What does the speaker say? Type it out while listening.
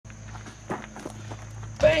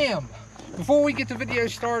Bam! Before we get the video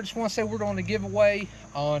started, just want to say we're doing a giveaway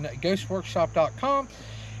on ghostworkshop.com.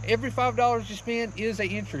 Every $5 you spend is an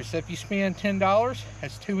entry. So if you spend $10,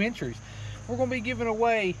 that's 2 entries. We're going to be giving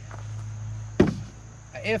away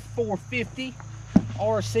a F450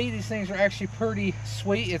 RC. These things are actually pretty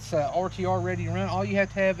sweet. It's RTR ready to run. All you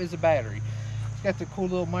have to have is a battery. It's got the cool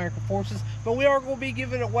little American forces. But we are going to be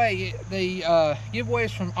giving it away. The giveaway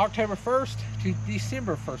is from October 1st to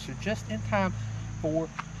December 1st. So just in time for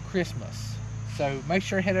Christmas. So make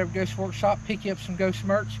sure to head over to Ghost Workshop, pick you up some Ghost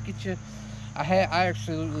merch, get you a hat. I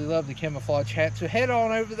absolutely love the camouflage hat. So head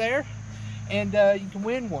on over there and you can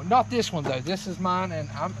win one. Not this one though. This is mine and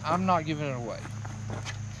I'm not giving it away.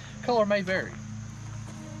 Color may vary.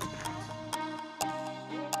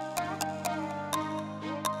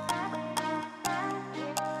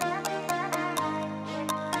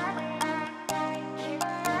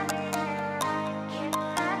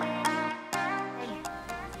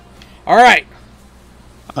 All right.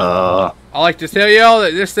 I like to tell y'all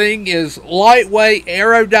that this thing is lightweight,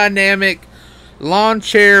 aerodynamic, lawn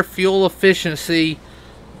chair, fuel efficiency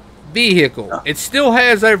vehicle. It still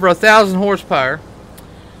has over 1,000 horsepower.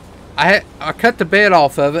 I cut the bed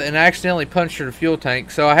off of it and accidentally punctured the fuel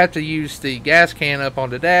tank, so I have to use the gas can up on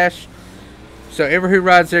the dash. So everyone who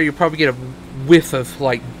rides there, you'll probably get a whiff of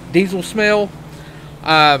like diesel smell.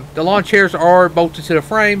 The lawn chairs are bolted to the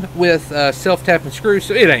frame with self-tapping screws,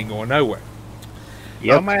 so it ain't going nowhere.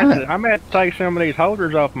 Yeah, I'm gonna have to take some of these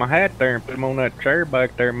holders off my hat there and put them on that chair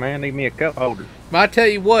back there, man. Need me a cup holder. But I tell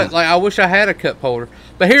you what, like I wish I had a cup holder.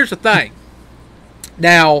 But here's the thing.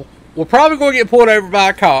 Now, we're probably going to get pulled over by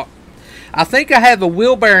a cop. I think I have a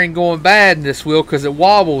wheel bearing going bad in this wheel because it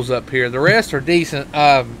wobbles up here. The rest are decent.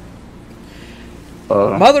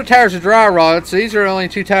 Mother tires are dry rotted, so these are only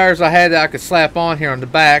 2 tires I had that I could slap on here on the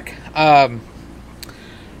back.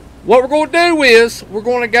 What we're going to do is we're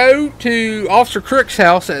going to go to Officer Crook's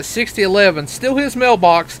house at 6011, steal his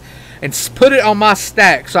mailbox, and put it on my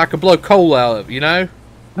stack so I can blow coal out of it, you know?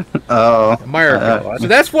 Oh. America. So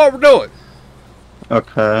that's what we're doing.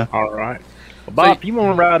 Okay. All right. Well, Bob, if you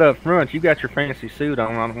want to ride up front, you got your fancy suit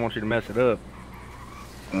on. I don't want you to mess it up.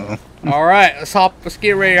 All right, let's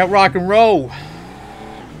get ready to rock and roll.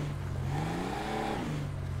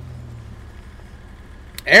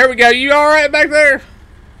 There we go. You all right back there?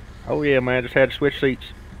 Oh, yeah, man. Just had to switch seats.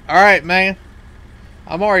 All right, man.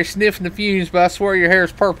 I'm already sniffing the fumes, but I swear your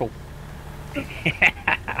hair's purple. It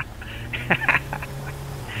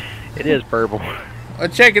is purple.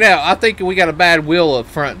 Check it out. I think we got a bad wheel up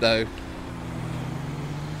front, though.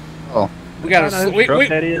 Oh. We got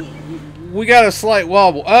we got a slight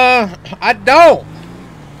wobble. I don't.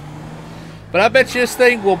 But I bet you this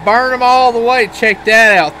thing will burn them all the way. Check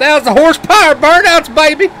that out. 1,000 horsepower burnouts,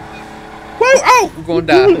 baby. Woo! Oh, we're going to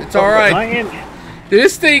die. It's all right. Dude,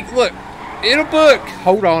 this thing, look, it'll book.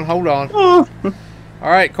 Hold on. All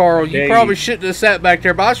right, Carl, you probably shouldn't have sat back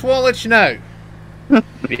there, but I just want to let you know.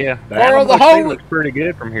 Yeah, Carl, looks pretty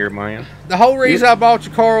good from here, man. The whole reason I bought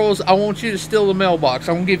you, Carl, is I want you to steal the mailbox.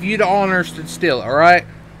 I'm going to give you the honors to steal it, all right?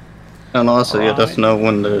 And also, you just know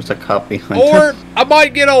when there's a cop behind Or I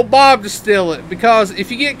might get old Bob to steal it, because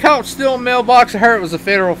if you get caught stealing mailbox, I heard it was a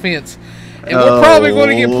federal offense. And we're probably going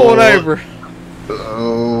to get pulled over.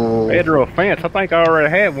 Oh. Federal offense? I think I already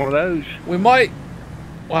had one of those. We might.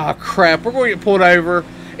 Wow, crap. We're going to get pulled over.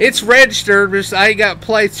 It's registered, but I ain't got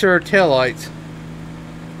plates or taillights.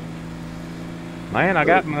 Man, I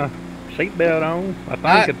got my seatbelt on.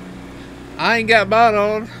 I ain't got mine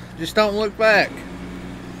on. Just don't look back.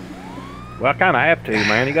 Well, I kind of have to,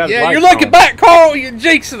 man. He got his yeah, lights you're looking on. back, Carl. You're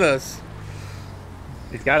jinxing us.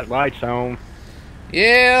 He's got his lights on.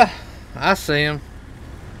 Yeah, I see him.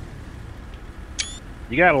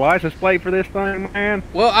 You got a license plate for this thing, man?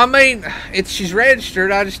 Well, I mean, she's registered.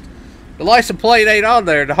 The license plate ain't on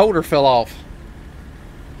there. The holder fell off.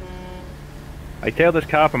 Hey, tell this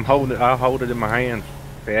cop I'll hold it in my hands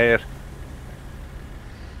if they ask.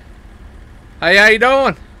 Hey, how you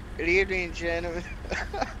doing? Good evening, gentlemen.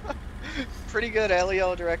 Pretty good,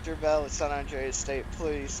 LEO Director Bell with San Andreas State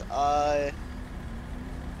Police.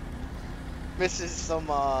 Missing some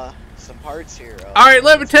parts here. All right,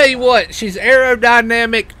 let me tell you what. She's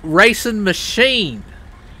aerodynamic racing machine,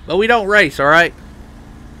 but we don't race. All right.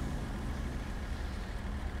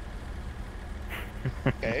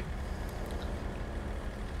 Okay.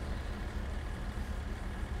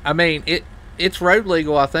 I mean, it's road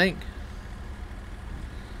legal, I think.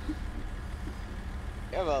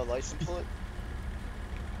 You have a license plate?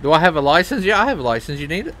 Do I have a license? Yeah, I have a license. You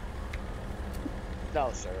need it? No,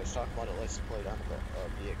 sir. I was talking about a license plate on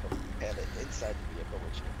the vehicle. You have it inside the vehicle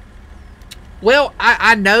with you. Well,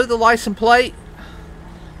 I know the license plate,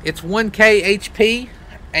 It's 1K HP,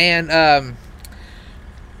 and I'm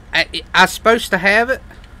supposed to have it,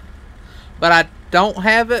 but I don't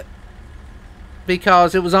have it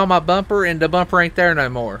because it was on my bumper, and the bumper ain't there no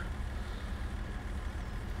more.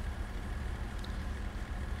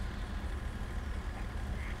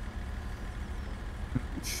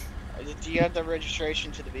 Do you have the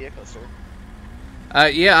registration to the vehicle, sir?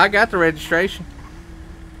 Yeah, I got the registration.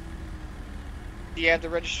 Do you have the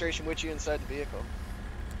registration with you inside the vehicle?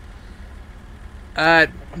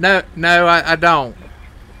 No, I don't.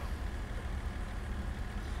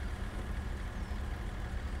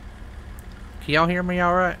 Can y'all hear me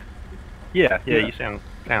all right? Yeah, you sound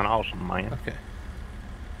awesome, man. Okay.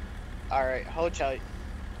 Alright, hold tight.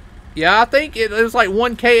 Yeah, I think it was like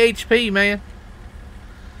 1K HP, man.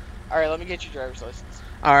 Alright, let me get your driver's license.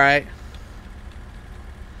 Alright.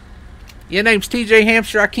 Your name's TJ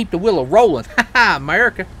Hamster. I keep the wheel a rolling. Haha,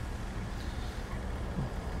 America.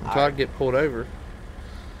 Until I get pulled over.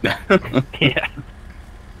 Yeah.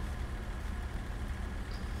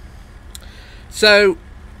 So,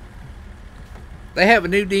 they have a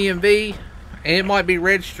new DMV, and it might be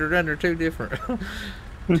registered under two different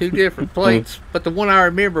plates. But the one I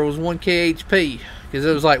remember was 1K HP, because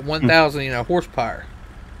it was like 1,000, horsepower.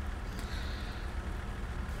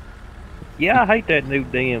 Yeah, I hate that new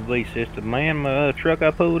DMV system, man. My truck I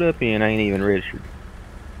pulled up in ain't even registered.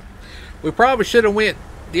 We probably should have went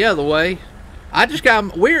the other way. I just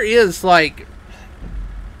got, where is like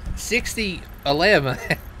 6011?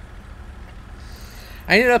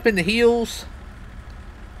 Ain't it up in the hills?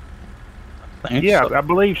 Yeah, so. I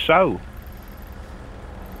believe so.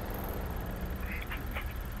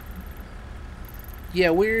 Yeah,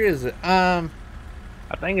 where is it? I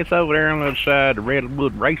think it's over there on the other side of the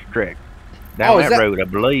Redwood Racetrack. Down that road, I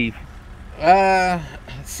believe.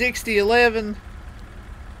 6011.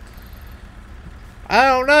 I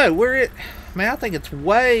don't know where it. Man, I think it's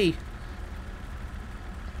way.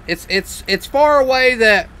 It's far away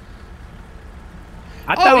that.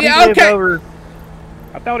 I thought he lived over.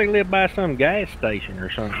 I thought he lived by some gas station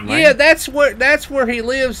or something. Man. Yeah, that's where he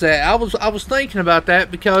lives at. I was thinking about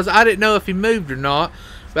that because I didn't know if he moved or not.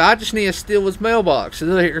 But I just need to steal his mailbox.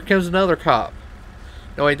 So here comes another cop.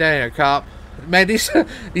 No, wait, that ain't a cop. Man, these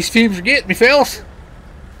fumes are getting me, fellas.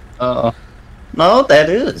 No, that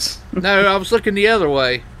is. No, I was looking the other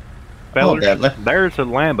way. Fellas, there's a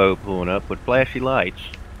Lambo pulling up with flashy lights.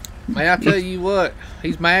 Man, I tell you what,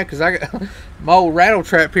 he's mad because I got my old rattle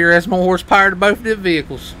trap here has more horsepower than both of them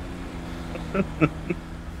vehicles.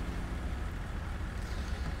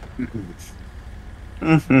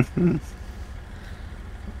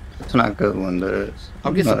 It's not good when there's.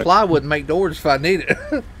 I'll get some plywood and make doors if I need it.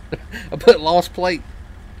 I'll put lost plate.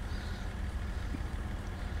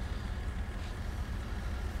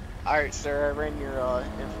 Alright, sir, I ran your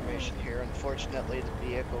information here. Unfortunately, the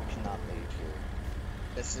vehicle cannot leave here.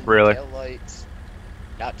 This is really? tail lights.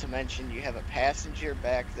 Not to mention, you have a passenger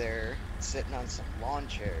back there sitting on some lawn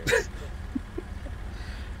chairs.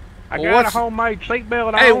 I got a homemade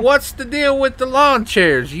seatbelt on. Hey, what's the deal with the lawn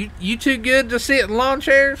chairs? You too good to sit in lawn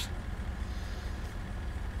chairs?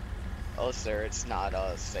 Oh, sir, it's not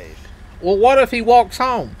safe. Well, what if he walks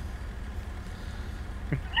home?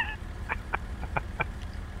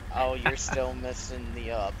 Oh, you're still missing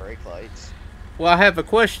the brake lights. Well, I have a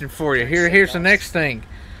question for you. Here's the next thing.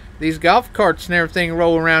 These golf carts and everything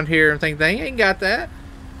roll around here and think they ain't got that.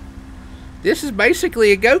 This is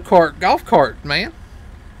basically a go-kart, golf cart, man.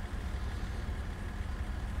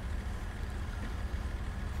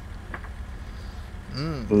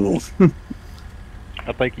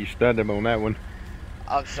 I think you stunned him on that one.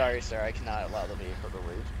 I'm sorry, sir. I cannot allow the vehicle to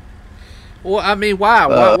leave. Well, I mean, why?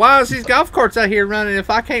 Why is these golf carts out here running if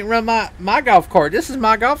I can't run my golf cart? This is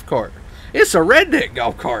my golf cart. It's a redneck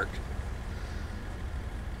golf cart.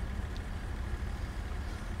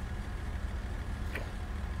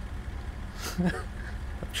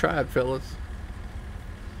 I've tried, fellas.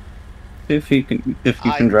 If you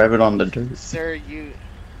can drive it on the dirt. Sir, you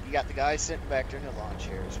got the guy sitting back there in the lawn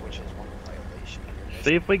chairs, which is one violation.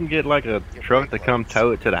 See if we can get like a truck to come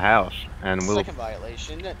tow it to the house, and we'll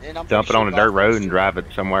violation, and I'm dump it on a dirt road and drive it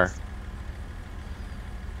somewhere.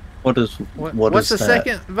 What's the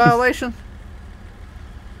second violation?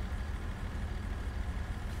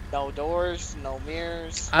 No doors, no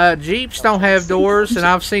mirrors. Jeeps don't have doors, and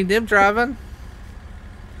I've seen them driving.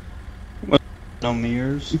 No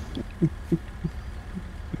mirrors.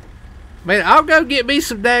 Man, I'll go get me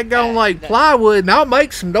some daggone plywood, and I'll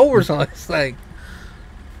make some doors on this thing.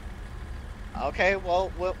 Okay, well,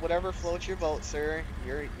 whatever floats your boat, sir.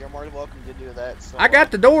 You're more than welcome to do that. So, I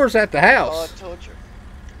got the doors at the house. I told you.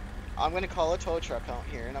 I'm gonna call a tow truck out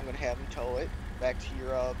here, and I'm gonna have them tow it back to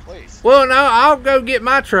your place. Well, no, I'll go get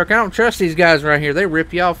my truck. I don't trust these guys right here. They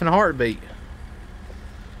rip you off in a heartbeat.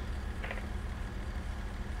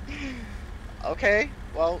 Okay,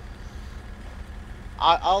 well,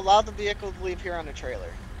 I'll allow the vehicle to leave here on the trailer.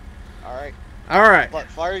 Alright? Alright. But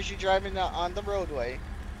as far as you driving on the roadway,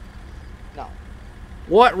 no.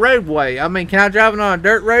 What roadway? I mean, can I drive it on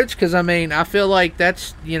dirt roads? Because, I mean, I feel like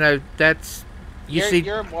that's, you know, that's...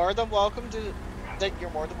 You're more than welcome to... You're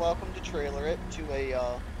more than welcome to trailer it to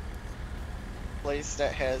a place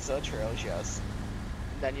that has trails, yes.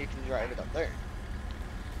 And then you can drive it up there.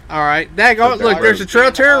 Alright. Look, there's a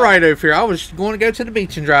trail terror right over here. I was going to go to the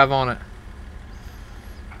beach and drive on it.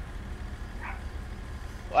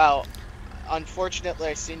 Well, unfortunately,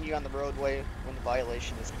 I seen you on the roadway when the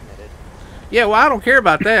violation is committed. Yeah, well, I don't care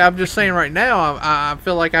about that. I'm just saying right now, I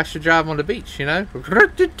feel like I should drive on the beach, you know? Oh,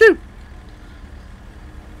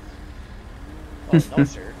 no,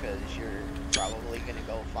 sir, because you're probably going to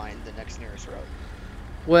go find the next nearest road.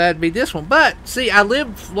 Well, that'd be this one. But, see, I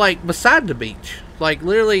live, like, beside the beach. Like,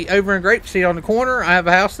 literally over in Grapeseed on the corner. I have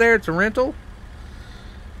a house there. It's a rental.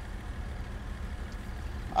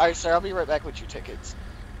 Alright, sir, I'll be right back with your tickets.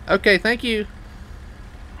 Okay, thank you.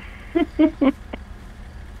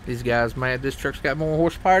 These guys mad this truck's got more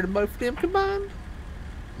horsepower than both of them combined.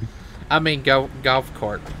 I mean, golf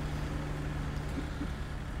cart.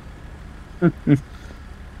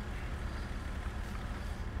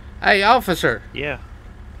 Hey, officer. Yeah.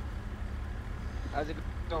 How's it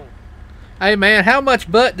going? Hey, man, how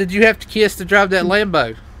much butt did you have to kiss to drive that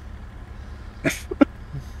Lambo?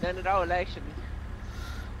 None at all, actually.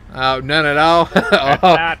 Oh, none at all? That's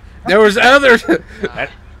Oh, not, there was others.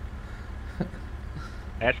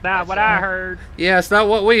 that's not what I heard. Yeah, it's not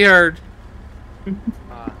what we heard. I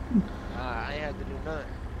ain't had to do none.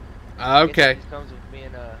 Okay. It just comes with being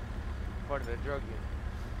part of the drug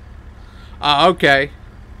unit. Okay.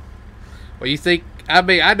 Well, you think... I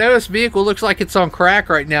mean, I know this vehicle looks like it's on crack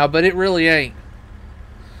right now, but it really ain't.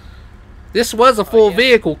 This was a full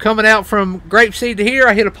vehicle coming out from Grapeseed to here.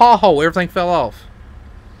 I hit a pothole. Everything fell off.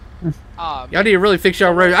 Y'all need to really fix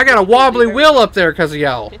y'all road. I got a wobbly wheel up there because of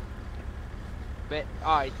y'all. But,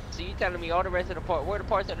 alright, so you telling me all the rest of the parts, where the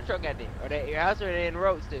parts of the truck at then? Are they at your house or are they in the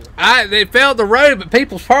road still? They fell the road, but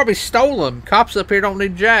people probably stole them. Cops up here don't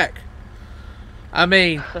need jack. I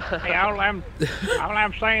mean... Hey, all I'm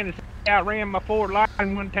saying is I outran my Ford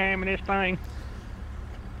line one time in this thing.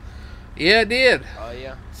 Yeah, it did. Oh,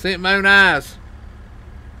 yeah. Seen my own eyes.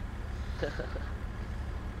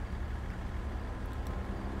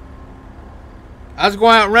 I was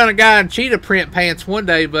going out and run a guy in cheetah print pants one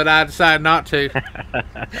day, but I decided not to.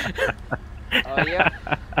 Oh,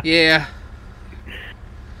 yeah? Yeah.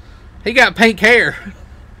 He got pink hair.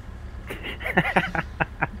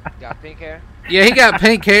 Got pink hair? Yeah, he got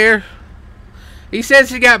pink hair. He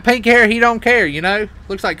says he got pink hair, he don't care, you know?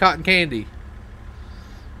 Looks like cotton candy.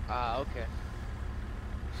 Okay.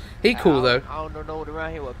 He cool, though. I don't know no one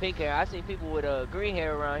around here with pink hair. I seen people with green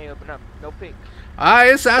hair around here, but no pink.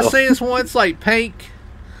 I seen this once, like, pink.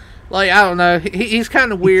 Like, I don't know. He's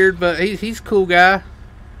kind of weird, but he's a cool guy.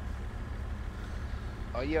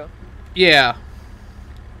 Oh, yeah? Yeah.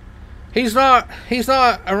 He's not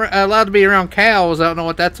allowed to be around cows. I don't know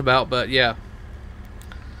what that's about, but yeah.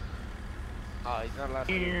 Oh, he's not allowed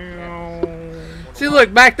to. See,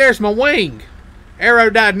 look, back there's my wing.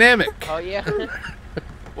 Aerodynamic. Oh, yeah?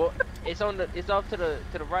 Well, it's off to the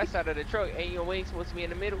right side of the truck. Ain't your wing supposed to be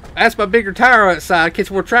in the middle? That's my bigger tire on that side.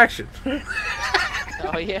 Gets more traction.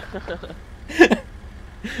 Oh, yeah?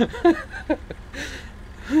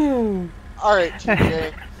 Alright,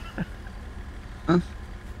 TJ.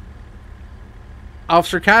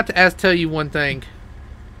 Officer, can I tell you one thing?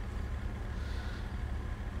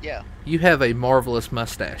 Yeah. You have a marvelous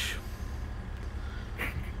mustache.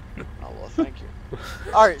 Oh, well, thank you.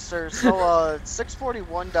 Alright, sir, so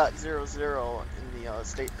 641.00 in the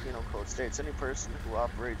state penal code states any person who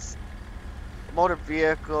operates a motor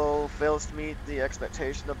vehicle fails to meet the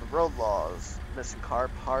expectation of the road laws, missing car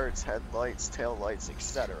parts, headlights, tail lights,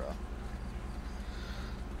 etc.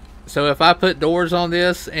 So if I put doors on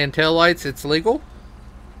this and taillights, it's legal?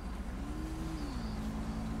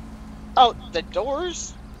 Oh, the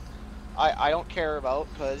doors? I don't care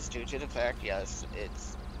about, because due to the fact, yes, it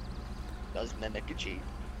does mimic a Jeep.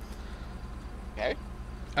 Okay?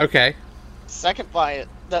 Okay. The second part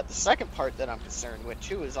that I'm concerned with,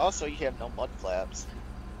 too, is also you have no mud flaps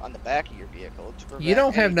on the back of your vehicle to prevent You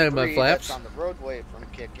don't have any no mud debris flaps. that's on the roadway from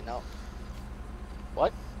kicking out.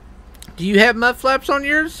 What? Do you have mud flaps on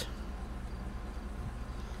yours?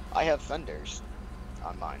 I have fenders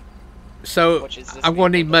on mine. So which is this I'm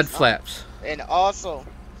going to need vehicle mud does not. flaps. And also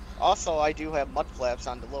I do have mud flaps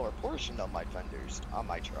on the lower portion of my fenders on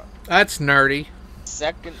my truck. That's nerdy.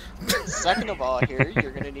 Second of all, here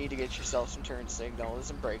you're gonna need to get yourself some turn signals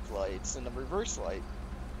and brake lights and a reverse light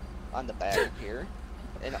on the back here.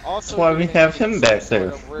 And also, That's why you're we gonna have need him some back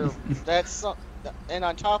sort there. of and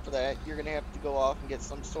on top of that, you're gonna have to go off and get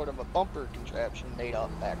some sort of a bumper contraption made up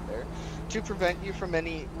back there to prevent you from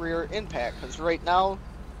any rear impact. Because right now,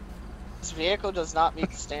 this vehicle does not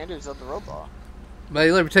meet the standards of the road law. But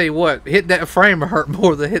let me tell you what, hitting that frame will hurt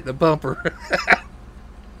more than hitting the bumper.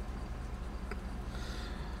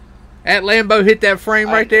 That Lambo hit that frame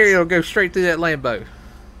right there, it'll go straight through that Lambo.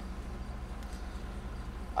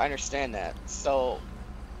 I understand that. So,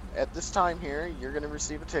 at this time here, you're going to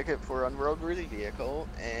receive a ticket for unroadworthy vehicle,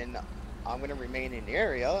 and I'm going to remain in the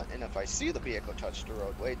area, and if I see the vehicle touch the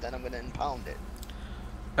roadway, then I'm going to impound it.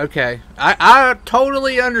 Okay, I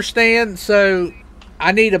totally understand. So,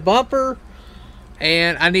 I need a bumper,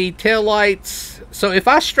 and I need tail lights. So, if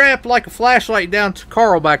I strap like a flashlight down to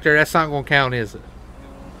Carl back there, that's not going to count, is it?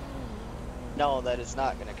 No, that is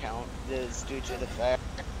not going to count. It is due to the fact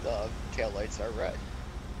the taillights are red.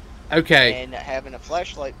 Okay. And having a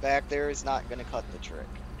flashlight back there is not going to cut the trick.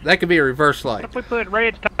 That could be a reverse What light. if we put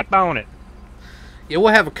red tape on it? Yeah,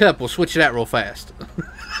 we'll have a cup. We'll switch it out real fast.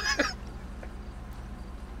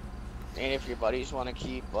 And if your buddies want to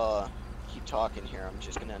keep talking here, I'm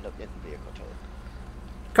just going to end up getting the vehicle towed.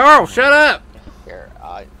 Carl, shut up! Here,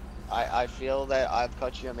 I feel that I've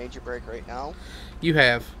cut you a major break right now You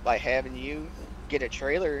have. by having you get a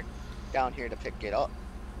trailer down here to pick it up.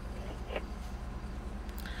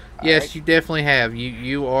 Yes, Alright? you definitely have.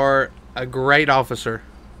 You are a great officer.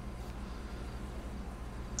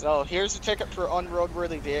 So here's a ticket for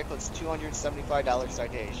unroadworthy vehicle. It's $275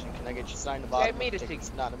 citation. Can I get you signed the bottom? Give me the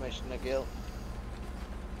It's not a mission of guilt.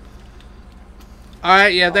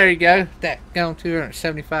 Alright, yeah, there you go. That going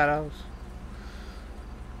 $275.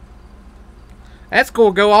 That's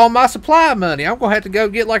gonna go all my supply money. I'm gonna have to go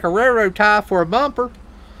get like a railroad tie for a bumper.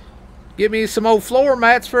 Give me some old floor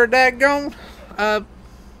mats for a daggone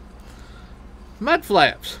mud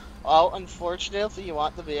flaps. Well, unfortunately, if you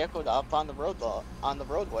want the vehicle up on the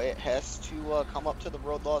roadway, it has to come up to the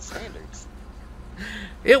road law standards.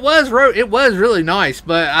 It was really nice,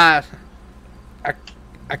 but I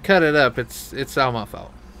cut it up. It's all my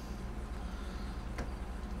fault.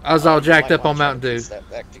 I was all You jacked might up on wanna try Mountain to Dew. piece that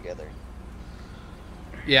back together.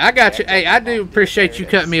 Yeah, I got you. Jacked Hey, up I on do Mountain Dew, appreciate there you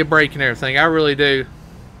it cutting is. me a break and everything. I really do.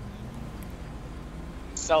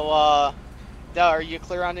 So, now, are you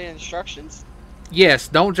clear on the instructions? Yes,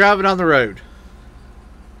 don't drive it on the road.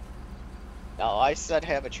 No, I said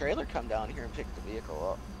have a trailer come down here and pick the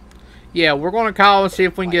vehicle up. Yeah, we're going to call and see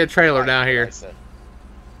if we can get a trailer down here.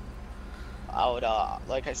 I would,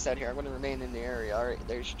 like I said here, I'm going to remain in the area. Alright,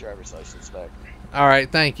 there's your driver's license back. All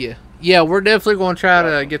right, thank you. Yeah, we're definitely going to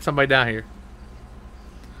try to get somebody down here.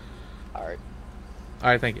 Alright. All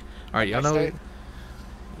right, thank you. All right, y'all Next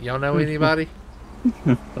know anybody?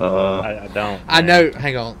 I don't. I know.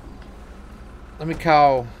 Hang on. Let me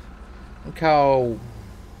call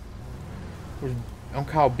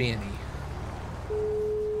Benny.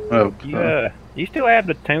 Oh, You still have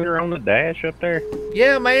the tuner on the dash up there?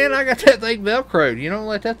 Yeah, man, I got that thing Velcroed. You don't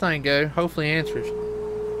let that thing go. Hopefully it answers.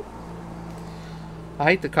 I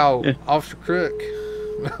hate to call Officer Crook.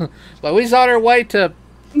 But we's on our way to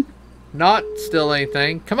not steal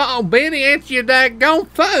anything. Come on, Benny, answer your daggone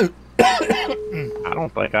phone. I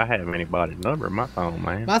don't think I have anybody's number in my phone,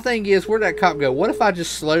 man. My thing is, where'd that cop go? What if I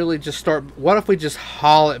just slowly start... What if we just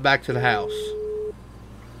haul it back to the house?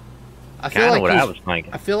 I feel Kind like of what I he's- was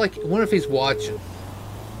thinking. I feel like, what if he's watching?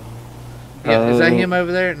 Yeah, is that him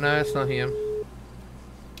over there? No, that's not him.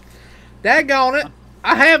 Daggone it!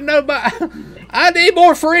 I have nobody. I need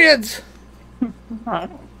more friends. I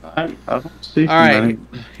don't see. All right,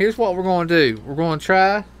 here's what we're going to do. We're going to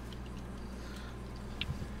try.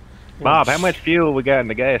 Bob, how much fuel we got in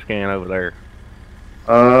the gas can over there?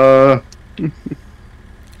 All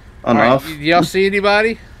right, Enough. y'all see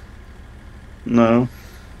anybody? No.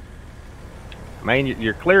 Man,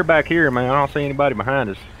 you're clear back here, man. I don't see anybody behind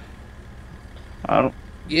us. I don't.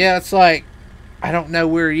 Yeah, it's like I don't know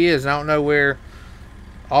where he is. I don't know where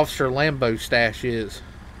Officer Lambo's stash is.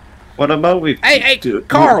 What about we? Hey,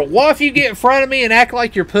 Carl, what if you get in front of me and act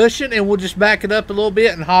like you're pushing, and we'll just back it up a little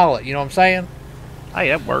bit and haul it? You know what I'm saying? Hey,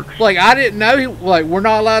 that works. Like, I didn't know, like, we're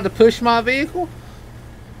not allowed to push my vehicle?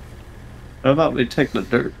 How about we take the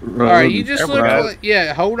dirt road? Alright, you just look right. like,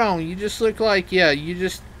 yeah, hold on. You just look like, yeah,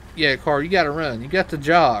 Carl, you gotta run. You got to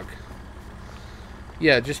jog.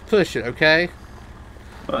 Yeah, just push it, okay?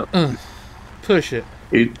 Push it.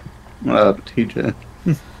 TJ.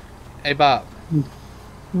 Hey, Bob.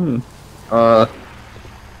 The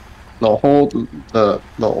whole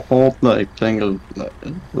like thing of like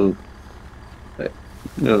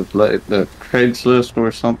the Craigslist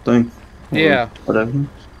or something. Yeah. Or whatever.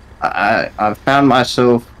 I found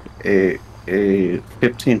myself a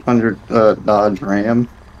 1500 Dodge Ram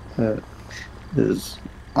that is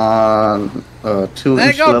on 2-inch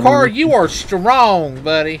Hang on, level. Carl, you are strong,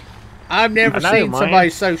 buddy. I've never seen man. somebody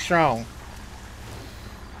so strong.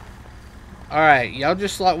 Alright, y'all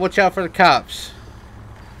just like watch out for the cops.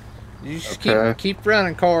 You just keep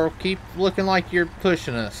running, Carl. Keep looking like you're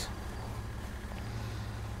pushing us.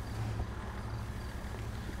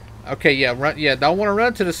 Okay, yeah, run. Yeah, don't want to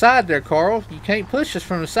run to the side there, Carl. You can't push us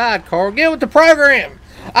from the side, Carl. Get with the program.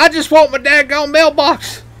 I just want my daggone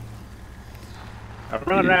mailbox. I'm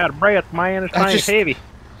running out of breath, man. This thing's heavy.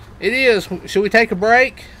 It is. Should we take a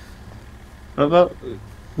break? How about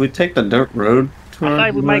we take the dirt road?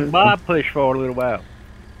 I think we make Bob push for a little while.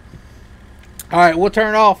 All right, we'll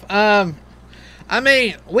turn off. I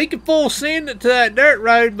mean, we could full send it to that dirt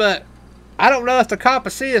road, but I don't know if the cop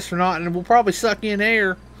will see us or not, and we'll probably suck in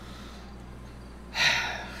air.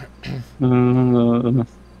 If the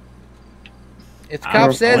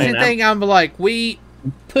cop says anything, I'm like, we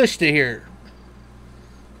pushed it here.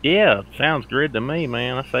 Yeah, sounds good to me,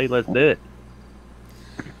 man. I say let's do it.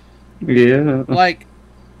 Yeah. Like,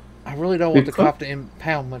 I really don't want the cop to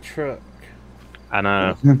impound my truck. I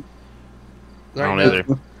know. I don't either.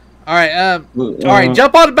 All right,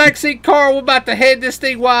 jump on the back seat, Carl. We're about to head this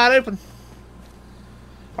thing wide open.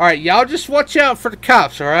 All right, y'all just watch out for the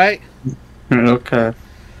cops, all right? Okay.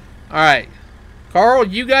 All right. Carl,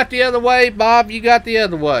 you got the other way. Bob, you got the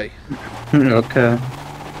other way. Okay.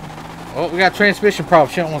 Oh, we got transmission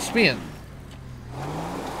problems. She don't want to spin.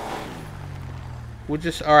 We'll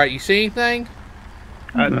just... All right, you see anything?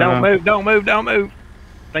 Don't move, don't move, don't move.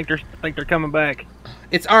 Think they're coming back.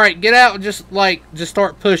 It's all right. Get out and just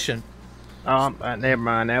start pushing. Never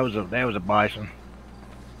mind. That was a bison.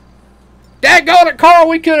 Daggone it, Carl.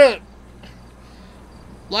 We could have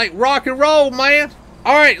like rock and roll, man.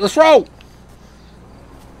 All right, let's roll.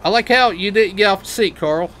 I like how you didn't get off the seat,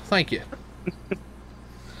 Carl. Thank you.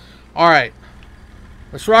 All right,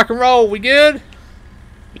 let's rock and roll. We good?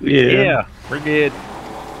 Yeah, we're good.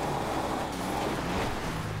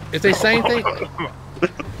 If they say anything,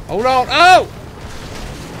 hold on. Oh!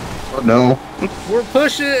 Oh no! We're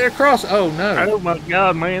pushing it across. Oh no! Oh my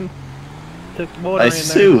God, man! Took the water in there.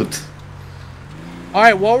 Suit. All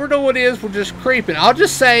right, what we're doing is we're just creeping. We'll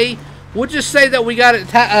just say that we got it.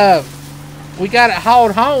 We got it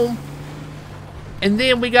hauled home, and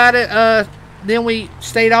then we got it. Then we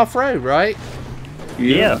stayed off road, right?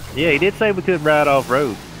 Yeah. He did say we could ride off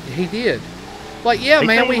road. He did. Like, yeah,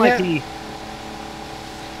 man, we had.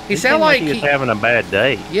 He sounded like he was having a bad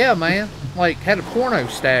day. Yeah, man. Like, had a porno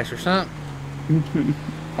stash or something.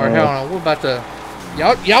 All right, hold on. We're about to...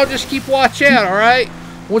 Y'all just keep watch out, all right?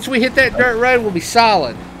 Once we hit that dirt road, we'll be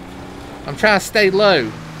solid. I'm trying to stay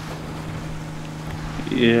low.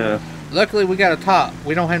 Yeah. Luckily, we got a top.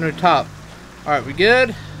 We don't have no top. All right, we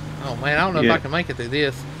good? Oh, man, I don't know if I can make it through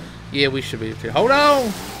this. Yeah, we should be able to. Hold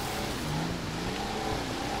on.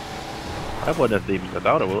 That wasn't as deep as I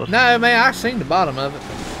thought it was. No, man, I seen the bottom of it.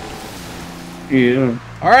 Yeah.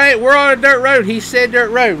 All right, we're on a dirt road. He said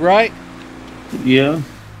dirt road, right? Yeah.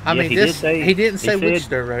 I mean, he didn't say which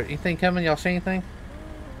dirt road. Anything coming? Y'all see anything?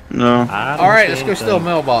 No. All right, let's go steal a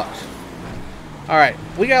mailbox. All right,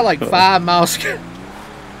 we got like 5 miles.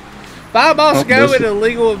 5 miles to go with an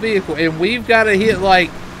illegal vehicle, and we've got to hit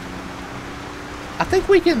like. I think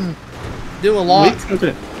we can do a lot.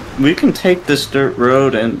 We can take this dirt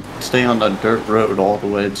road and stay on the dirt road all the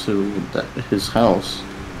way to his house.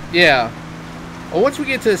 Yeah. Well, once we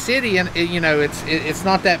get to the city, and you know, it's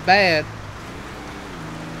not that bad.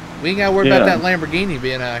 We ain't got to worry about that Lamborghini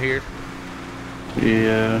being out here.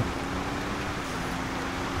 Yeah.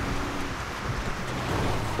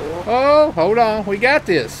 Oh, hold on. We got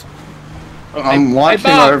this. I'm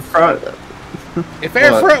watching our front. If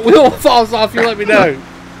our front wheel falls off, you let me know.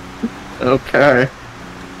 Okay.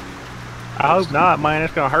 I hope not, man.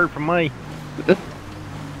 It's going to hurt for me. It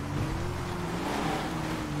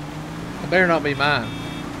better not be mine.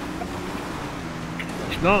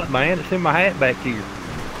 It's not, man. It's in my hat back here.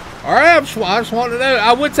 All right, I just want to know.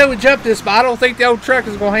 I would say we jump this, but I don't think the old truck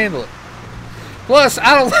is going to handle it. Plus,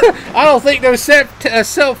 I don't think those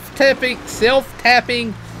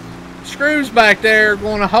self-tapping screws back there are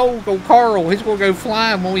going to hold old Carl. He's going to go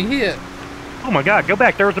flying when we hit. Oh my God! Go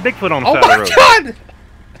back. There was a Bigfoot on the side of the road. Oh my God!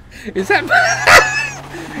 Is that?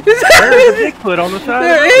 There's a Bigfoot on the side of the road.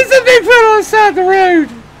 There is a Bigfoot on the side of the road.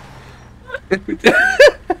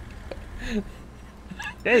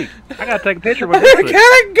 Hey, I gotta take a picture with I this. got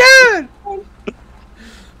a gun!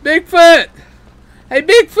 Bigfoot! Hey,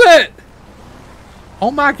 Bigfoot!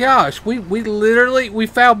 Oh my gosh, we literally, we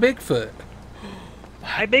found Bigfoot.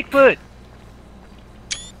 Hey, Bigfoot!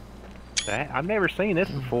 I've never seen this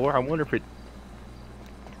before. I wonder if it...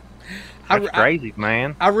 That's crazy,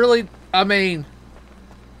 man. I mean...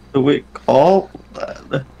 Do we call?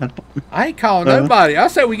 I ain't calling nobody. I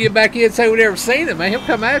say we get back in and say we never seen him, man. He'll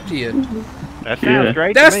come after you. That sounds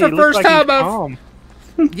great That's to me. the first Looks like time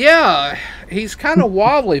he's calm. Yeah, he's kind of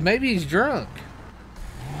wobbly. Maybe he's drunk.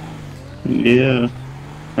 Yeah.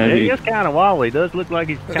 Yeah, he is kind of wobbly. He does look like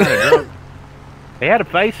he's kind of drunk. He had a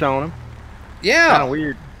face on him. Yeah. Kind of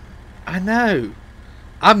weird. I know.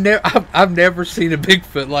 I've never seen a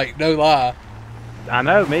Bigfoot, like, no lie. I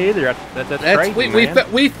know, me either. That's crazy,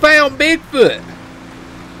 man. We found Bigfoot.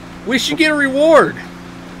 We should get a reward.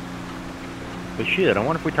 We should. I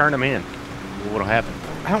wonder if we turn him in. What'll happen?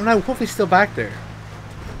 I don't know. What if he's still back there?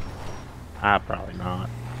 Probably not.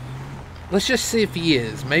 Let's just see if he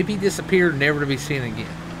is. Maybe he disappeared, never to be seen again.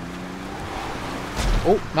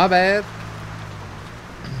 Oh, my bad.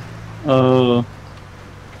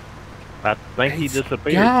 I think he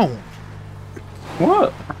disappeared. Gone.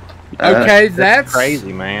 What? Okay, that's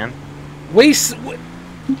crazy, man.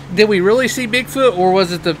 Did we really see Bigfoot, or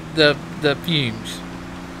was it the fumes?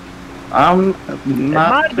 It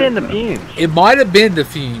might have been the fumes. It might have been the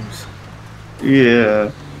fumes.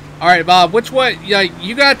 Yeah. All right, Bob. Which way? Like,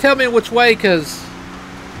 you gotta tell me which way, cause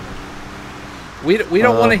we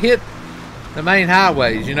don't want to hit the main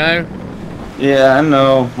highways, you know. Yeah, I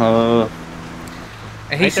know.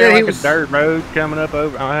 And he said he was a dirt road coming up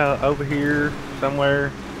over here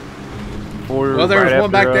somewhere. Well, there's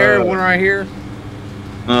one back there, one right here.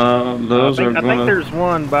 Those I think there's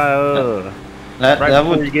one by right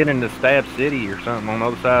before you get into Stab City or something on the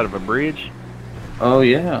other side of a bridge. Oh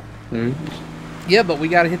yeah. Yeah, but we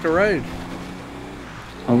got to hit the road.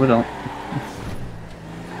 Oh, we don't.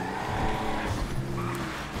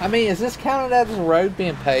 I mean, is this counted as a road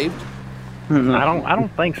being paved? I don't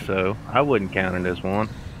think so. I wouldn't count it as one.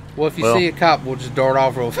 Well, if you see a cop, we'll just dart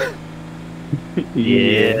off real fast.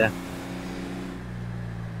 Yeah.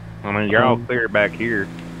 I mean, you're all clear back here.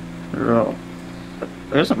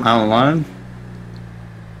 There's a mountain lion.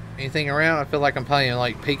 Anything around? I feel like I'm playing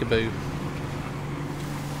like peekaboo.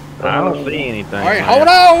 I don't see anything. All right, hold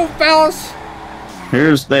on, fellas.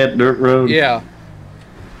 Here's that dirt road. Yeah.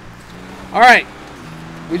 All right,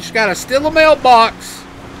 we just gotta steal a mailbox,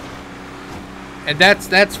 and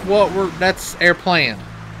that's our plan.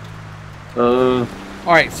 All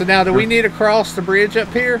right, so now do we need to cross the bridge up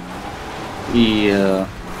here? Yeah.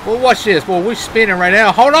 Well, watch this. Well, we're spinning right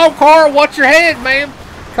now. Hold on, Carl. Watch your head, man.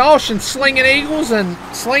 Caution, slinging eagles and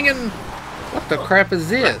slinging... What the crap is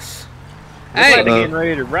this? Hey, getting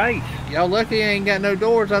ready to race. Y'all lucky I ain't got no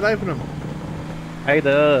doors. I'd open them. Hey,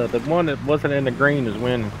 the one that wasn't in the green is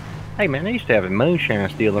when... Hey, man, they used to have a moonshine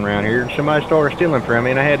stealing around here. Somebody started stealing from me,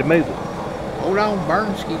 and I had to move it. Hold on,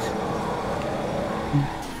 Burnskis.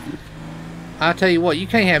 I tell you what, you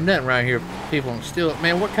can't have nothing around here. People don't steal it.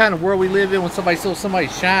 Man, what kind of world we live in when somebody steals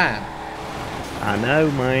somebody's shine? I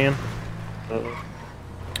know, man.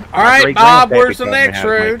 All right, Bob, where's the next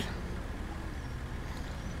road?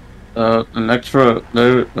 The next road,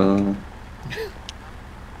 dude. Man,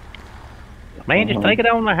 just take it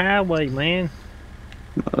on the highway, man.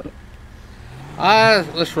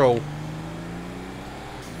 Let's roll.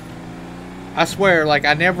 I swear, like,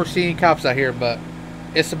 I never see any cops out here, but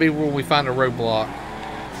it's to be where we find a roadblock.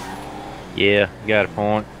 Yeah, you got a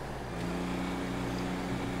point.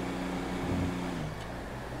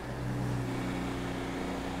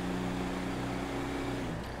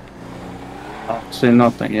 I don't see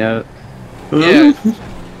nothing yet. Yeah.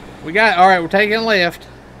 We got, all right, we're taking a left.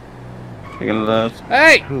 Taking a left.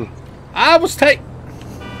 Hey! I was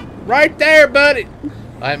right there, buddy.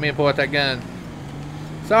 I didn't mean to pull out that gun.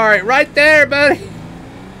 Sorry, right there, buddy.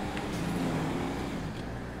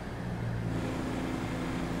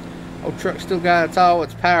 Old truck still got all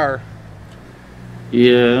its power.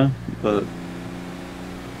 Yeah, but...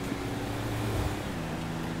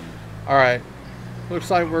 Alright. Looks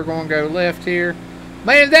like we're going to go left here.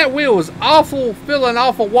 Man, that wheel is awful, feeling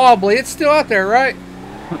awful wobbly. It's still out there, right?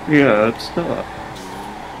 Yeah, it's still up.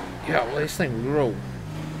 Yeah, well, this thing will roll.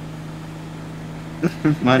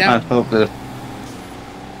 Might not help it.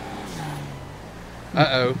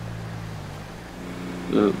 Uh-oh.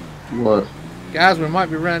 What? Guys, we might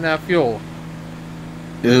be running out of fuel.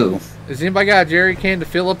 Ew. Has anybody got a jerry can to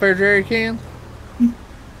fill up their jerry can?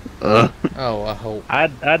 Oh, I hope.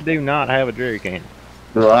 I do not have a jerry can.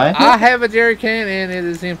 Do I? I have a jerry can and it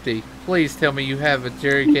is empty. Please tell me you have a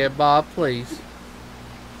jerry can, Bob, please.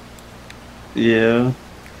 Yeah.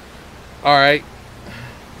 Alright.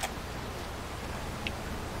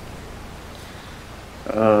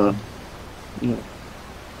 Yeah.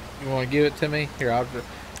 You want to give it to me? Here, I'll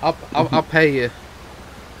pay you.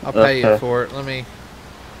 I'll pay you Okay. for it. Let me.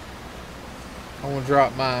 I want to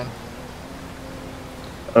drop mine.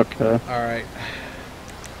 Okay. All right.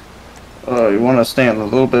 You want to stand a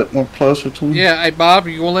little bit more closer to me? Yeah, hey Bob,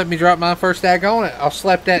 you gonna let me drop mine first? Tag on it. I'll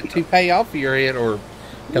slap that toupee off of your head, or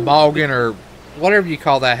toboggan, or whatever you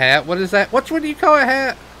call that hat. What is that? What do you call a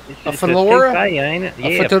hat? A fedora? Toupee, ain't it? A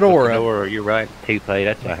Yeah, fedora. fedora. You're right. Toupee.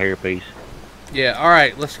 That's a hairpiece. Yeah. All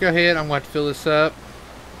right. Let's go ahead. I'm going to fill this up.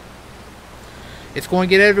 It's going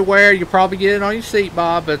to get everywhere. You'll probably get it on your seat,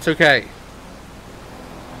 Bob, but it's okay.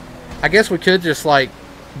 I guess we could just like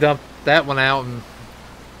dump that one out and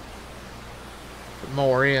put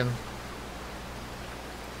more in.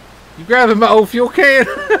 You grabbing my old fuel can?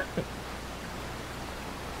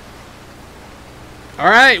 All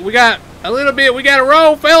right, we got a little bit. We got to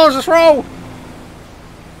roll, fellas. Let's roll.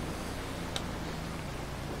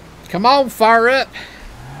 Come on, fire up.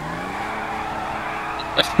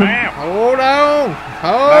 Hold on.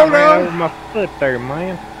 I Hold ran over on. my foot there,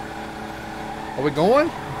 man. Are we going?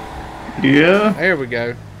 Yeah. There we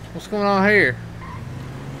go. What's going on here?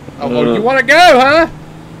 Oh, well, you want to go, huh?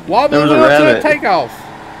 Wobble There was a to the rabbit. takeoff.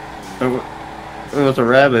 There was a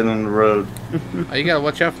rabbit on the road. Oh, you got to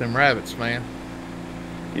watch out for them rabbits, man.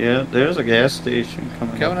 Yeah, there's a gas station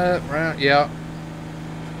coming up. Up, round, yeah.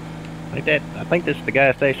 I think this is the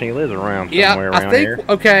gas station he lives around Yeah, somewhere I around think, here.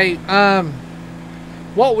 okay,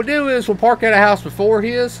 what we'll do is we'll park at a house before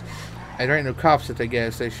his. Hey, there ain't no cops at that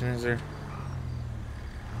gas station, is there?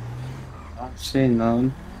 I don't see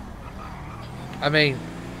none. I mean,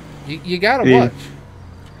 you gotta Yeah. watch.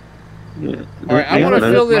 Yeah. All right, I'm gonna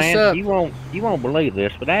fill this Man, up. you won't believe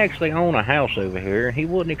this, but I actually own a house over here, and he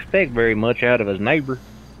wouldn't expect very much out of his neighbor.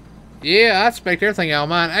 Yeah, I expect everything out of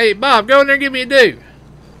mine. Hey, Bob, go in there and give me a do.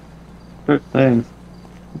 Good thing.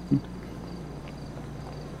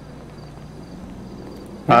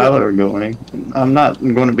 Tyler going. I'm not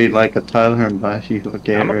going to be like a Tyler and buy you a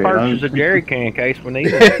Gatorade. I'm gonna purchase a jerry can in case we need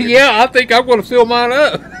it. Yeah, I think I'm gonna fill mine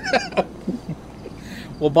up.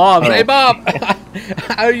 Well, Bob, hey Bob,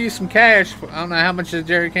 I owe you some cash. I don't know how much is a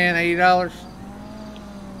jerry can. $80.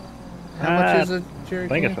 How much is a jerry I can?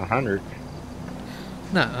 think it's 100.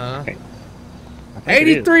 Nuh-uh. I think it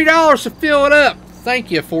is. $83 to fill it up.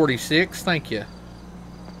 Thank you, 46. Thank you.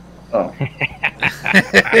 Oh.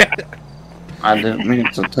 I didn't mean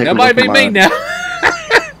to take That a might look be at me my- now.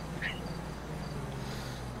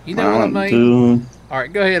 You know what I mean? do- All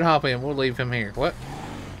right, go ahead and hop in. We'll leave him here. What?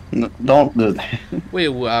 Don't do that.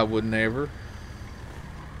 Well, I would never.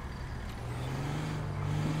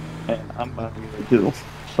 I'm about to do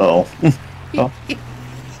so. So.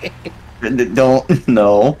 Don't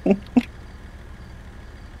no.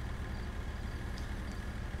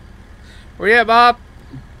 Where you at, Bob?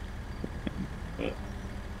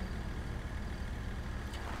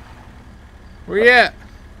 Where you at?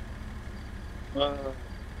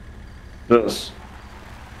 This.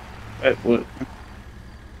 What?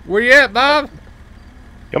 Where you at, Bob?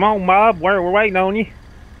 Come on, Bob. We're waiting on you.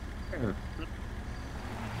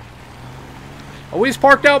 Oh, we just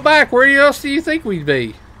parked out back. Where else do you think we'd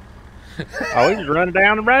be? Oh, he's running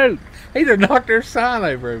down the road. He'd have knocked their sign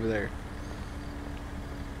over there.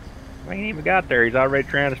 We ain't even got there. He's already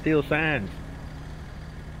trying to steal signs.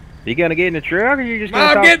 You gonna get in the truck, or you just gonna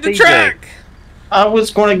Bob, talk get in to the TJ? truck. I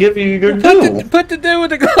was going to give you your due. Put the do in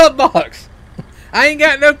the glove box. I ain't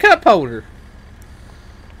got no cup holder.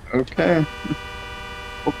 Okay.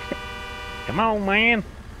 Come on, man.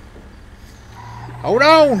 Hold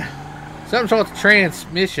on. Something's wrong with the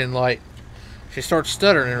transmission light. She starts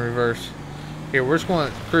stuttering in reverse. Here, we're just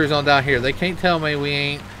going to cruise on down here. They can't tell me we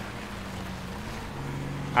ain't.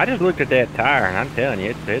 I just looked at that tire, and I'm telling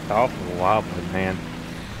you, it's awful wobbly, man.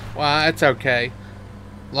 Well, that's okay.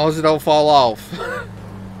 As long as it don't fall off.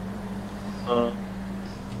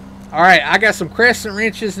 Alright, I got some crescent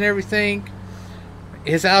wrenches and everything.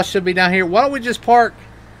 His house should be down here. Why don't we just park?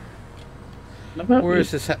 Where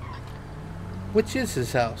is his house? Which is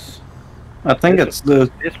his house? I think it's the.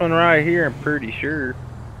 This one right here, I'm pretty sure.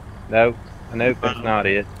 Nope, that's not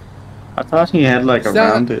it. I thought he had like It's a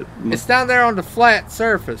down- rounded. It's down there on the flat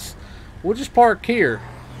surface. We'll just park here.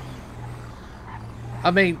 I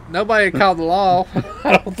mean, nobody called the law.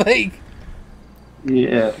 I don't think.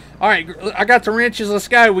 Yeah. Alright, I got the wrenches. Let's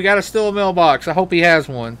go. We got to steal a mailbox. I hope he has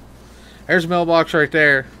one. There's a mailbox right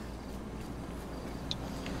there.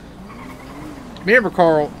 Remember,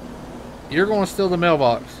 Carl, you're going to steal the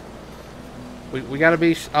mailbox. We got to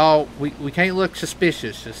be... Oh, we can't look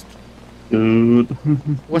suspicious. Just... Dude.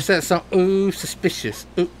 What's that song? Ooh, suspicious.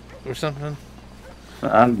 Ooh, or something.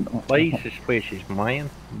 Be suspicious, man.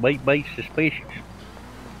 Be suspicious.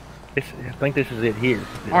 I think this is it here.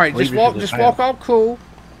 All right, just walk all cool.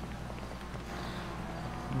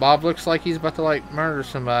 Bob looks like he's about to like murder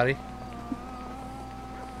somebody.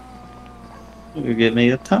 You give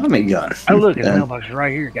me a Tommy gun. Oh, look, the mailbox is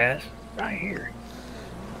right here, guys. Right here.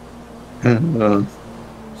 So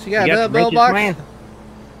you got another mailbox? Man?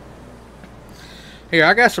 Here,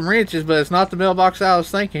 I got some wrenches, but it's not the mailbox I was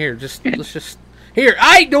thinking. Here, let's just... Here,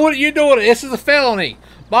 I ain't doing it, you're doing it. This is a felony.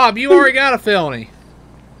 Bob, you already got a felony.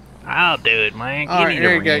 I'll do it, man. All right,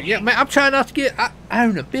 there you go. Yeah, man, I'm trying not to get... I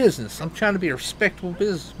own a business. I'm trying to be a respectable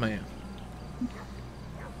businessman.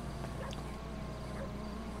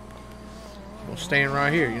 We'll stand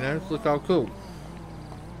right here, you know? Look all cool.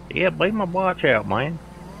 Yeah, leave my watch out, man.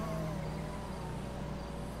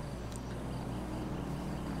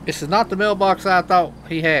 This is not the mailbox I thought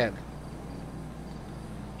he had.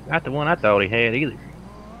 Not the one I thought he had either.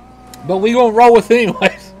 But we gonna roll with it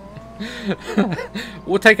anyways.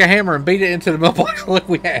 We'll take a hammer and beat it into the mailbox like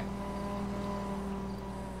we have.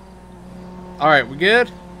 Alright, we good?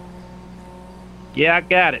 Yeah, I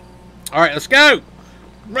got it. Alright, let's go!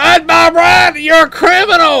 Run, Bob, run! You're a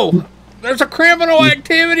criminal! There's a criminal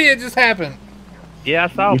activity that just happened. Yeah, I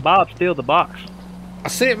saw Bob steal the box. I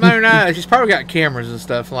see it in my own eyes. He's probably got cameras and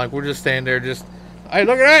stuff. And like, we're just standing there just... Hey,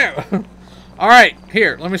 look at that! Alright,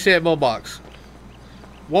 here, let me see that mailbox.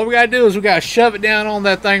 What we gotta do is we gotta shove it down on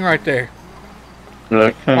that thing right there.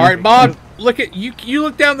 Okay. Alright, Bob, look at... You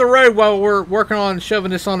look down the road while we're working on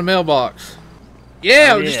shoving this on the mailbox.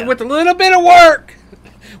 Yeah, oh, just with a little bit of work.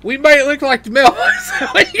 We made it look like the mailbox.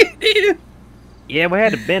 Yeah, we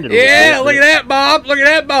had to bend it a yeah, little look at that, Bob. Look at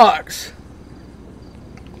that box.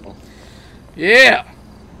 Yeah.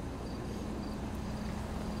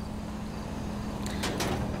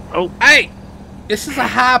 Oh. Hey, this is a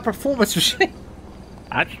high performance machine.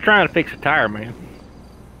 I'm just trying to fix a tire, man.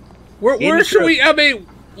 Where should we... I mean,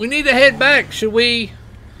 we need to head back. Should we,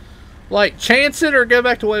 like, chance it or go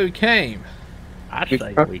back the way we came? I'd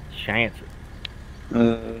say we chance it.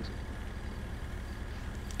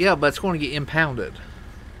 Yeah, but it's going to get impounded.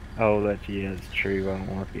 Oh, that's true. I don't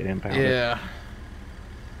want it to get impounded. Yeah.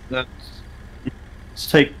 Let's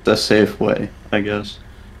take the safe way, I guess.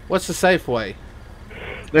 What's the safe way?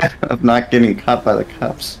 Of not getting caught by the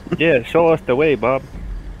cops. Yeah, show us the way, Bob.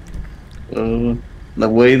 The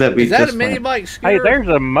way that we Is that just a mini went. bike scooter? Hey, there's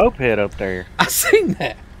a moped up there. I seen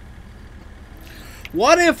that.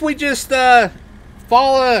 What if we just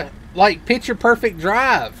follow, like, Picture Perfect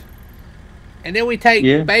Drive, and then we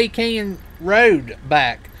take Bay Canyon Road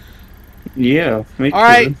back? Yeah. All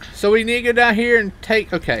right, so we need to go down here and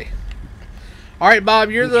take. Okay. All right, Bob,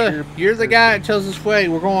 you're the guy that tells us way.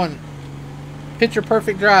 We're going Picture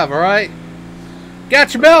Perfect Drive. All right.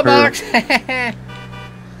 Got your mailbox.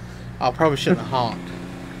 I probably shouldn't have honked.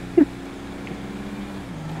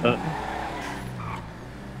 All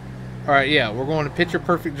right, yeah, we're going to Picture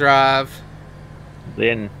Perfect Drive.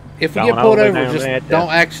 Then if we get pulled over, just don't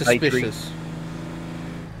act suspicious.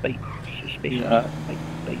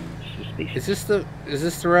 Is this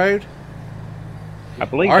the road? I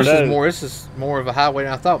believe ours is more. This is more of a highway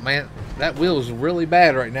than I thought. Man, that wheel is really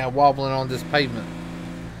bad right now, wobbling on this pavement.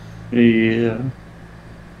 Yeah.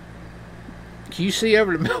 Can you see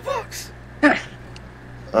over the mailbox?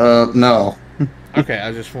 No. Okay, I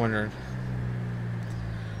was just wondering.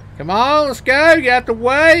 Come on, let's go. You got the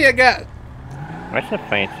way. I got. That's a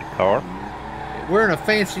fancy car. We're in a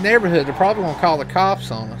fancy neighborhood. They're probably gonna call the cops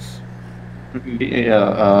on us.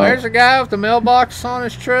 Yeah. There's a guy with the mailbox on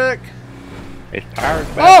his truck. His tires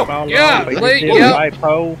back. Oh, yeah.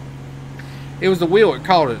 Yep. It was the wheel that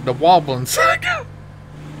caught it. The wobbling sucker.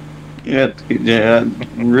 Yeah, I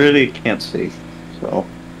really can't see, so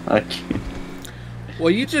I can't. Well,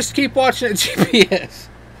 you just keep watching the GPS.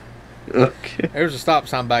 Okay. There's a stop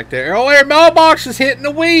sign back there. Oh, their mailbox is hitting the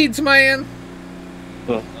weeds, man.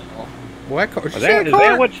 Well, that car, is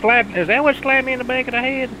that what slapped me in the back of the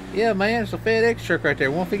head? Yeah, man, it's a FedEx truck right there.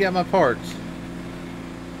 What if he got my parts?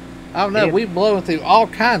 I don't know. Yeah. We blowing through all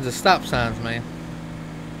kinds of stop signs, man.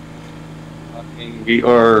 We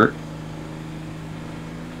are.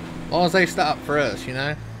 As long as they stop for us, you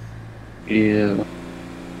know. Yeah.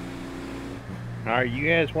 All right, you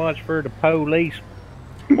guys watch for the police.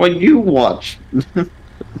 Well, you watch.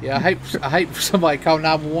 Yeah, I hate for somebody to call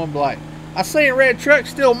 911 like, I seen a red truck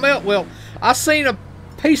still melt. Well, I seen a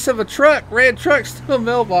piece of a truck, red truck still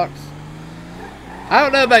mailbox. I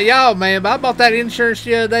don't know about y'all, man, but I bought that insurance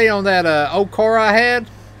the other day on that old car I had.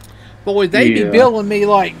 Boy, they be billing me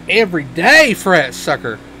like every day for that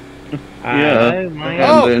sucker. Yeah.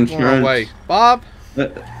 Oh, wrong way. Bob?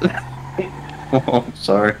 Oh,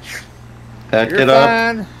 sorry. Pack You're it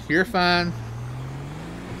fine. up. You're fine.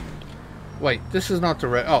 Wait, this is not the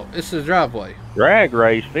oh, this is the driveway. Drag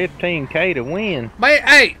race, 15K to win. Man,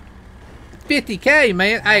 hey, 50K,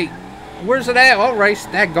 man. Hey, where's it at? I'll race.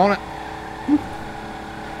 Daggone it.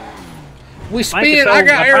 We spin. I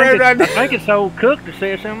got arrow right now. I think it's old Cook that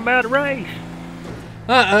said something about a race.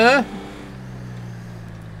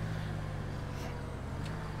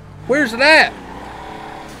 Where's it at?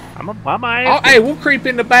 I'm Oh, asking. hey, we'll creep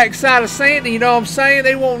in the backside of Sandy. You know what I'm saying?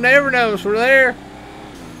 They won't never know us we're there.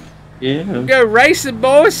 Yeah. We'll go racing,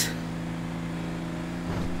 boys.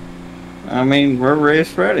 I mean, we're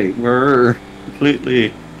race ready. We're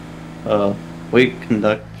completely weight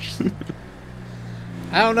conductors.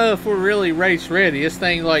 I don't know if we're really race ready. This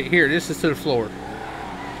thing, like, here, this is to the floor.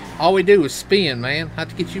 All we do is spin, man. I have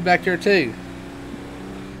to get you back there, too.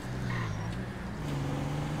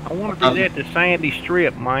 I want to do that to Sandy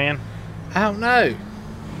Strip, man. I don't know.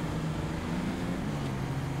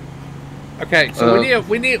 Okay, so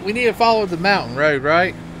we need to follow the mountain road,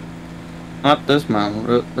 right? Not this mountain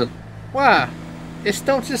road. Why?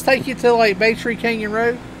 Don't just take you to, like, Bay Tree Canyon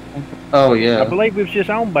Road? Oh, yeah. I believe we was just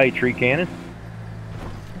on Bay Tree Canyon.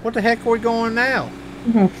 What the heck are we going now?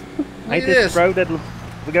 Ain't this the road that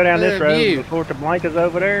we go down this road before the Blancas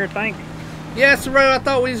over there, I think? Yeah, that's the road I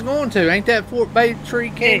thought we was going to. Ain't that Fort Bay Tree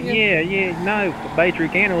Canyon? Yeah. No, the Bay Tree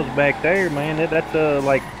Canyon was back there, man. That's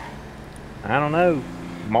like, I don't know,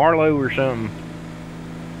 Marlowe or something.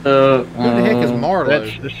 Who the heck is Marlowe?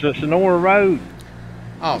 That's the Sonora Road.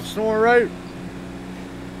 Oh, Sonora Road?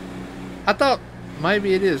 I thought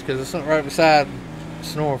maybe it is because it's right beside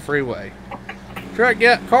Sonora Freeway. Car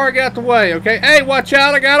got the way, okay? Hey, watch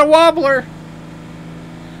out, I got a wobbler!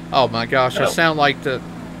 Oh my gosh, I sound like the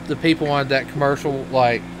people on that commercial,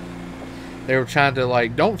 like, they were trying to,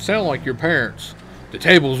 like, don't sound like your parents. The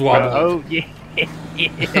table's wobbling. Oh, yeah.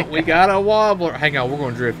 We got a wobbler. Hang on, we're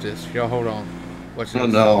going to drift this. Y'all hold on. Watch this. Oh,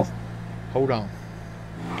 no. Hold on.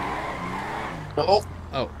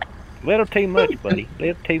 Oh. Little too much, buddy.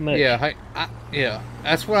 Little too much. Yeah, yeah.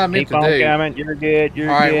 That's what I meant Keep to on do. coming. You're good. You're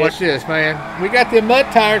All right, good. watch this, man. We got them mud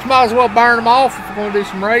tires. Might as well burn them off if we're going to do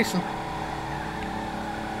some racing.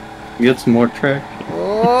 Get some more track.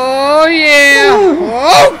 Oh, yeah.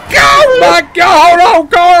 Oh, God. My God. Hold on,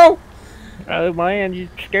 Carl. Oh, man, you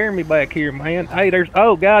scare me back here, man. Hey, there's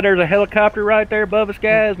a helicopter right there above us,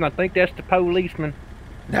 guys, and I think that's the policeman.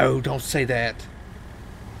 No, don't say that.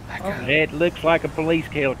 It looks like a police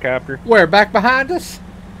helicopter. Where, back behind us?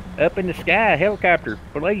 Up in the sky, helicopter,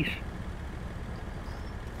 police.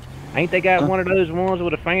 Ain't they got one of those ones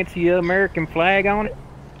with a fancy American flag on it?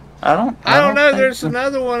 I don't know. think There's so.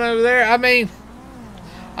 another one over there. I mean,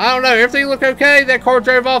 I don't know. Everything look okay? That car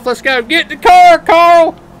drove off. Let's go. Get in the car,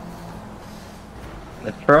 Carl.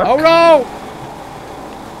 The truck? Hold on.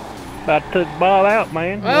 About took Bob out,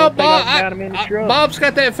 man. Well, got him in the truck. Bob's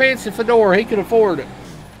got that fancy fedora. He could afford it.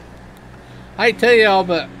 I hate to tell y'all,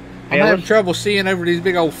 but I'm having trouble seeing over these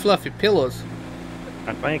big old fluffy pillows.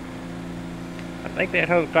 I think that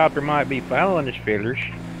helicopter might be following us, fellers.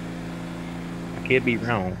 I could be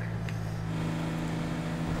wrong.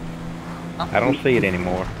 I don't see it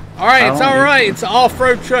anymore. All right, it's all right. It's an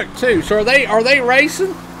off-road truck too. So are they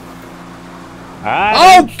racing?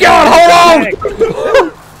 Oh God!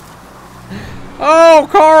 Hold on! Oh,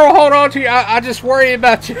 Carl, hold on to you. I just worry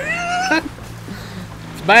about you.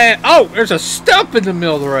 It's bad. Oh, there's a stump in the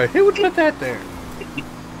middle of the road. Who would put that there?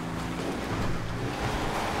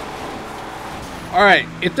 All right,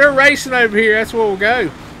 if they're racing over here, that's where we'll go.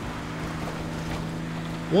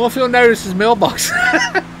 Well, if you'll notice his mailbox.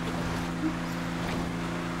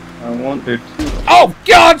 I wonder. Oh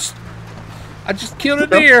God! I just killed a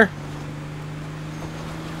deer.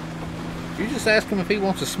 Did you just ask him if he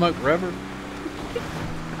wants to smoke rubber?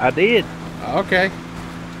 I did. Okay.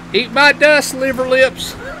 Eat my dust, liver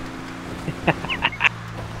lips.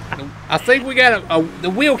 I think we got the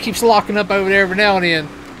wheel keeps locking up over there every now and then.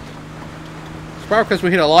 It's probably because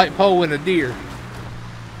we hit a light pole and a deer.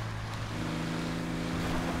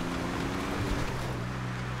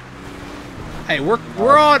 Hey,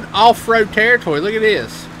 we're on off-road territory. Look at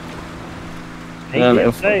this. He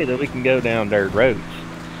did say that we can go down dirt roads.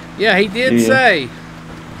 Yeah, he did say.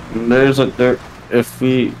 There's a dirt. If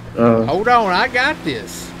we hold on, I got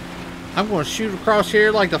this. I'm going to shoot across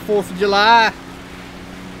here like the 4th of July.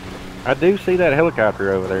 I do see that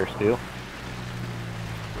helicopter over there still.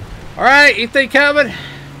 All right, you think coming?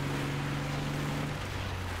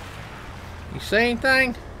 see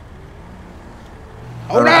anything?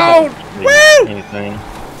 Hold on! Woo! Anything.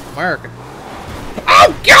 America.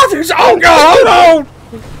 Oh God! Oh God! Hold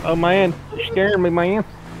on! Oh man, you're scaring me, man.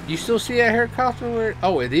 You still see that helicopter? Where?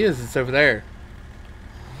 Oh, it is. It's over there.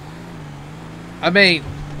 I mean,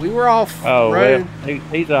 we were off Oh road. well,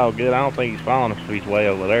 he's all good. I don't think he's following us. He's way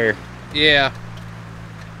over there. Yeah.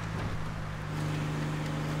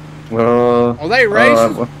 Well, Are they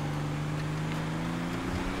racing?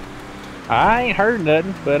 I ain't heard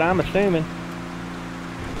nothing, but I'm assuming.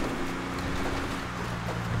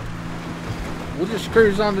 We'll just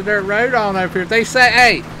cruise on the dirt road on over here. If they say,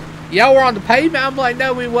 hey, y'all were on the pavement, I'm like,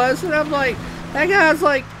 no, we wasn't. I'm like, that guy's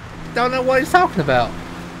like, don't know what he's talking about.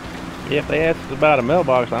 Yeah, if they ask us about a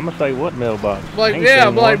mailbox, I'm gonna say what mailbox. Like, Ain't yeah, seen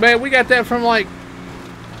I'm like, one. man, we got that from like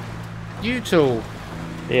YouTube.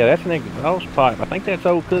 Yeah, that's an exhaust pipe. I think that's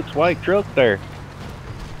old Cook's white truck there.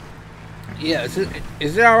 Yeah,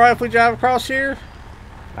 is it all right if we drive across here?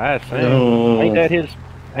 I assume. No. Ain't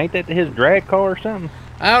that his drag car or something?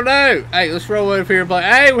 I don't know. Hey, let's roll over here and be like,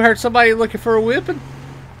 hey, we heard somebody looking for a whipping.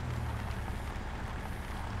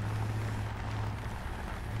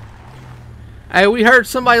 Hey, we heard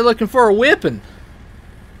somebody looking for a whipping.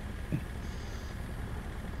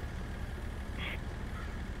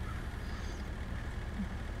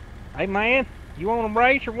 Hey man, you want to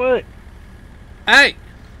race or what? Hey,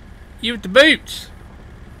 you with the boots.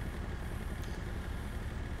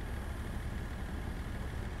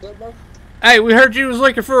 Hey, we heard you was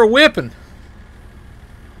looking for a whipping.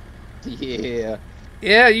 Yeah.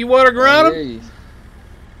 Yeah, you want to grunt him?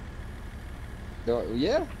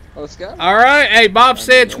 Yeah. Let's go. All right. Hey, Bob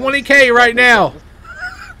said 20K right now.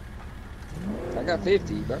 I got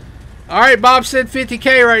 50, bro. All right, Bob said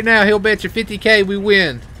 50K right now. He'll bet you 50K we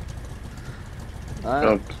win. All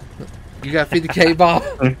right. You got 50K, Bob?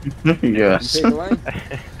 Yes. You pick a lane?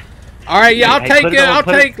 All right, yeah, I'll Hey, take put it. it on- I'll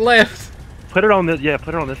put it- take left. Put it on this. Yeah,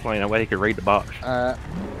 put it on this lane. That way he can read the box. All right.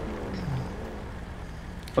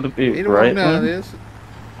 Would it be You don't right? know this.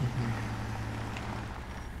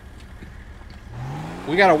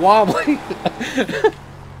 We got a wobbly.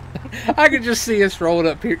 I could just see us rolling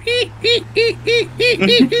up here.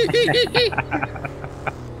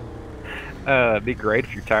 It'd be great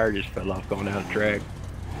if your tire just fell off going down the track.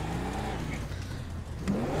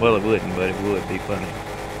 Well, it wouldn't, but it would be funny.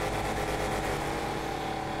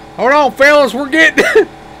 Hold on, fellas, we're getting.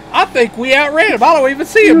 I think we outran him. I don't even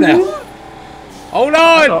see him now. Hold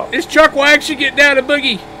on, this truck will actually get down to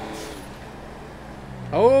boogie.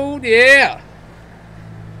 Oh yeah.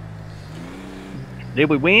 Did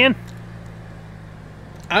we win?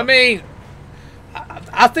 I mean,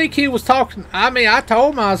 I think he was talking. I mean, I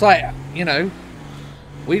told him, I was like, you know,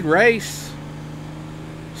 we'd race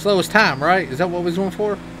slowest time, right? Is that what we was going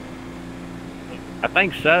for? I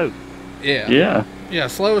think so. Yeah. Yeah. Yeah,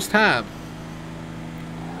 slowest time.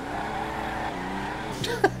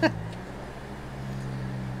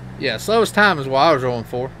 Yeah, slowest time is what I was rolling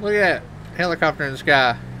for. Look at that helicopter in the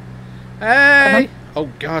sky. Hey! Oh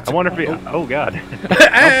God! I wonder if he. Oh God!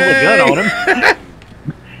 Hey! Don't pull a gun on him.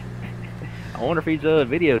 I wonder if he's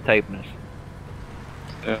videotaping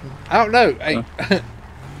us. I don't know. Hey,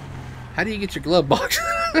 how do you get your glove box?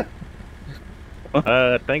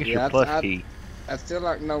 I think it's Yeah, your plus key. I still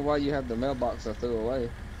like to know why you have the mailbox I threw away.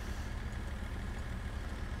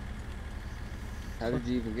 How did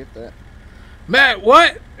you even get that? Matt,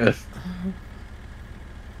 what?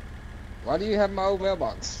 Why do you have my old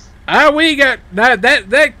mailbox? We got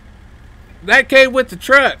that came with the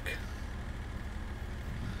truck.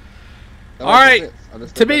 Oh, All right, that's it. I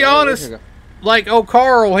just to took be that away. honest, Here you like old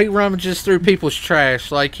Carl, he rummages through people's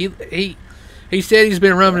trash. Like he said he's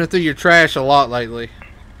been rummaging through your trash a lot lately.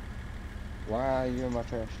 go. Why are you in my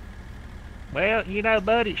trash? Well, you know,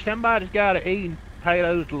 buddy, somebody's got to eat and pay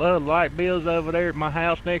those light bills over there at my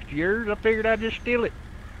house next to yours. I figured I'd just steal it.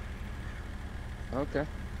 Okay.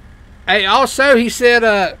 Hey, also he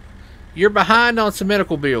said you're behind on some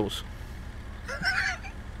medical bills.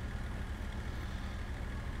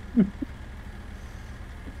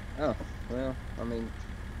 Oh, well, I mean,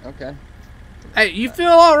 okay. Hey, you feel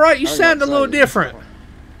all right? You I don't sound know a what little to say. different.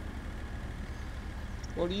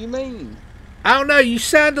 What do you mean? I don't know. You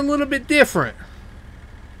sound a little bit different.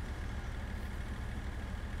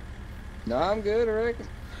 No, I'm good, I reckon.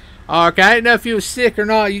 Okay, I didn't know if you was sick or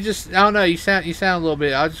not. You just, I don't know. You sound a little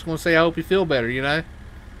bit. I was just gonna say, I hope you feel better. You know.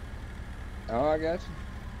 Oh, I got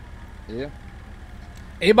you. Yeah.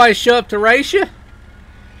 Anybody show up to race you?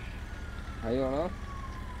 How you don't know?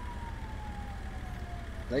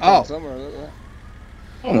 They Oh. come somewhere, look like.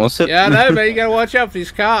 Almost hit. Yeah, I know, man. You gotta watch out for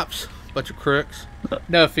these cops. Bunch of crooks.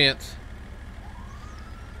 No offense.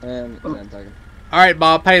 And I'm taking. All right,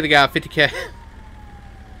 Bob, pay the guy $50K.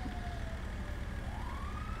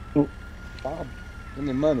 Bob, give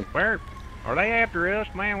me money. Where are they after us,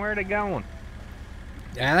 man? Where are they going?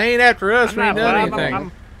 Yeah, they ain't after us. I'm We ain't not done Bob,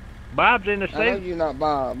 anything. Bob's in the I know suit. you're not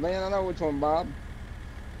Bob, man. I know which one, Bob.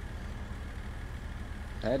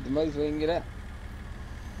 I had to move so we can get out.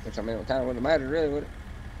 Which I mean, it kind of wouldn't matter, really, would it?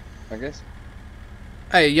 I guess.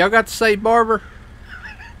 Hey, y'all got the safe barber?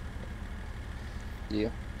 Yeah.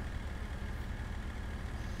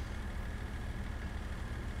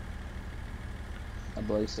 I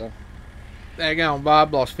believe so. Daggone,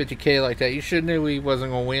 Bob lost $50K like that. You should have knew he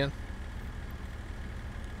wasn't gonna win.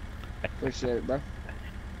 Appreciate it, bro.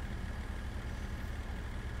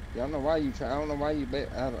 Yeah, I don't know why you try. I don't know why you bet.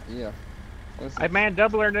 Yeah. Hey, man,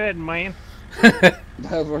 double or nothing, man.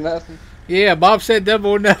 Double or nothing. Yeah, Bob said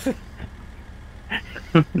double or nothing.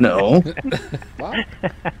 No. What?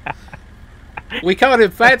 We called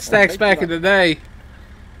him Fat Stacks back in the day.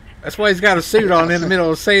 That's why he's got a suit on in the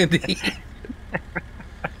middle of Sandy.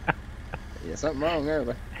 Yeah, something wrong there,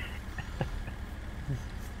 but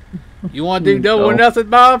You want to do double or No. nothing,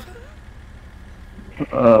 Bob?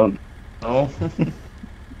 No.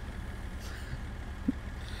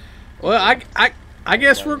 Well, I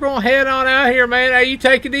guess we're gonna head on out here, man. Hey, you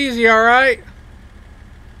take it easy, all right?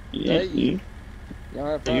 Yeah, you y'all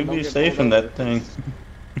have fun. you Don't be get safe pulled in over. that thing.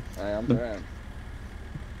 Hey, I'm trying.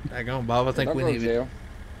 Daggone, Bob. I think Don't we go to need it. jail.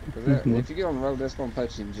 'Cause if you get on the road, that's gonna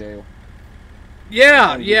put you in jail.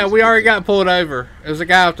 Yeah, we already got pulled over. It was a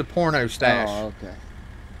guy with the porno stash. Oh, okay.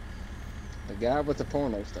 The guy with the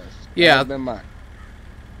porno stash. Yeah. That been Mike.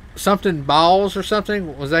 Something Balls or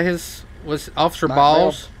something? Was that his? Was Officer Mike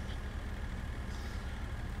Balls?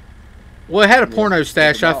 Well, it had a Yeah, porno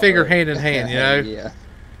stash. I Ball- figure hand in hand, you know. Yeah.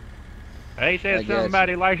 He said I something guess. about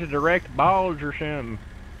he likes to direct balls or something.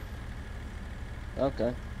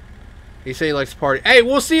 Okay. He said he likes to party. Hey,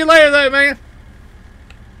 we'll see you later, though, man.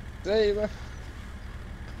 See you, man.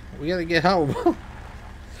 We gotta get home.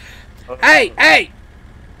 Hey!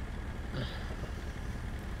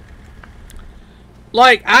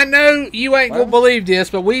 Like, I know you ain't gonna Well? believe this,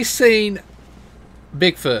 but we seen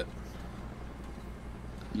Bigfoot.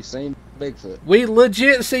 You seen Bigfoot? We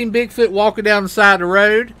legit seen Bigfoot walking down the side of the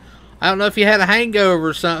road. I don't know if he had a hangover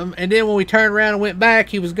or something. And then when we turned around and went back,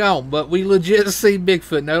 he was gone. But we legit seen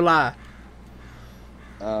Bigfoot, no lie.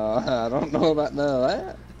 I don't know about none of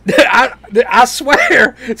that. I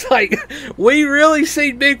swear, it's like we really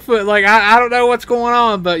seen Bigfoot. Like I don't know what's going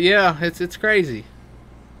on, but yeah, it's crazy.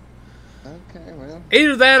 Okay, well,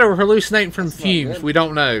 Either that or hallucinating from That's not fumes. good. We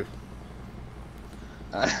don't know.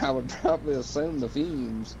 I would probably assume the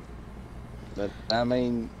fumes. But I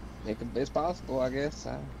mean, it's possible, I guess.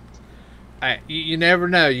 You never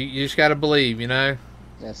know. You just got to believe, you know.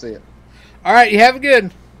 That's it. All right, you have a good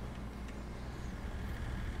one.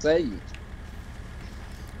 Say you.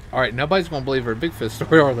 All right, nobody's gonna believe our Bigfoot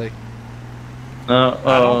story, are they? I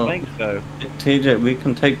don't think so. TJ, we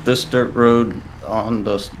can take this dirt road on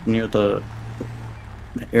near the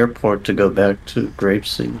airport to go back to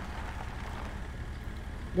Grapeseed.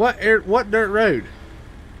 What dirt road?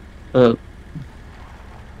 Dirt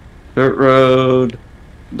road,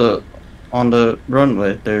 on the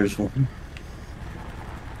runway. There's one.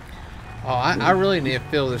 Oh, I really need to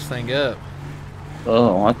fill this thing up.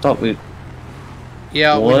 Oh, I thought we.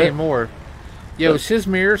 Yeah, What? we need more. Yo, is his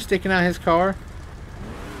mirror sticking out of his car?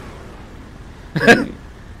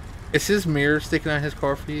 Is his mirror sticking out of his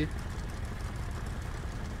car for you?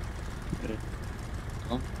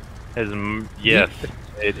 Yes,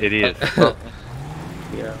 it is.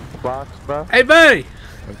 Yeah. Box, bro. Hey, buddy.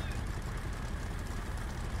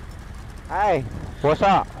 Hey, what's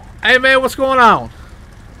up? Hey, man, what's going on?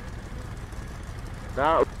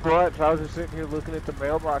 Not much. I was just sitting here looking at the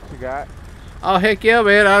mailbox you got. Oh, heck yeah,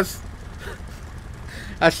 man. I was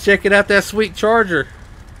checking out that sweet charger.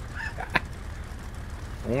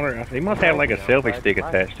 I wonder, he must have like a selfie stick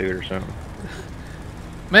attached to it or something.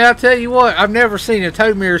 Man, I tell you what, I've never seen a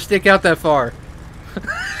tow mirror stick out that far.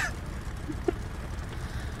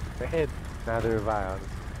 Man, neither have I, honestly.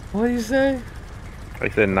 What do you say? He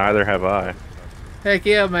said neither have I. Heck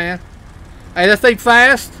yeah, man. Hey, that thing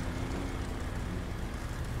fast?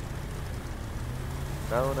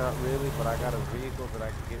 No, not really, but I got a vehicle that I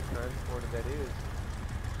can get transported that is.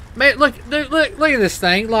 Man, look at this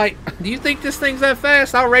thing. Like, do you think this thing's that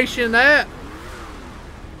fast? I'll race you in that.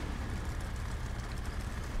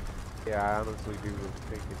 Yeah, I honestly do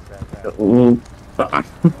think it's that bad. Ooh.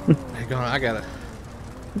 Hang on, I gotta.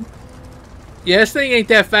 Yeah, this thing ain't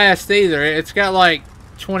that fast either. It's got like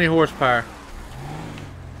 20 horsepower.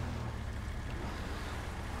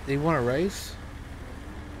 Do you want to race?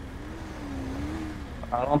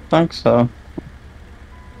 I don't think so.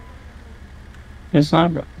 It's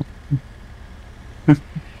not good.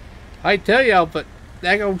 I tell y'all, but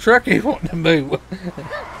that old truck ain't wanting to move.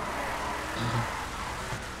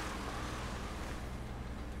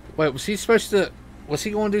 Wait, was he supposed to? Was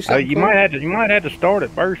he going to do something? You might have to start it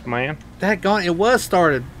first, man. That gone. It was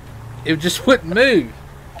started. It just wouldn't move.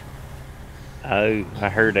 Oh, I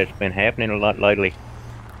heard that's been happening a lot lately.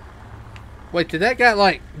 Wait, did that guy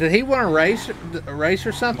like? Did he want to race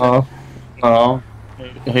or something? No, no.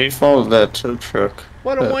 He followed that tow truck.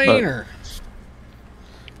 What a wiener!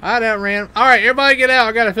 I'd outran him. All right, everybody get out.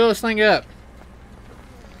 I gotta fill this thing up.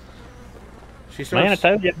 She starts... Man, I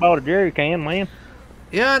told you I bought a jerry can, man.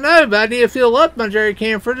 Yeah, I know, but I need to fill up my jerry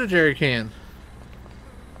can for the jerry can.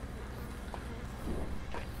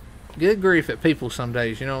 Good grief at people some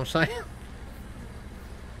days, you know what I'm saying?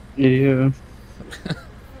 Yeah.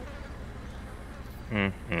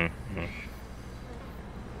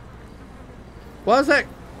 What is that?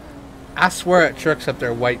 I swear that truck's up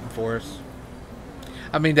there waiting for us.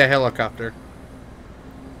 I mean, that helicopter.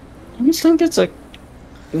 You think it's a...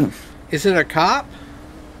 Is it a cop?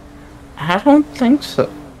 I don't think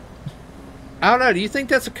so. I don't know. Do you think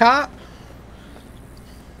that's a cop?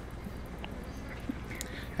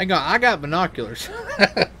 Hang on. I got binoculars.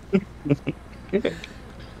 I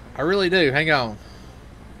really do. Hang on.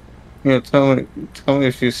 Yeah, tell me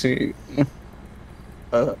if you see...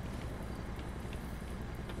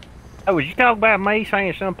 Oh, was you talking about me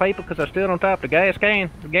saying some people because I stood on top of the gas can,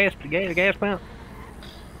 the gas pump?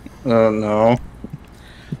 No.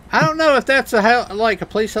 I don't know if that's like a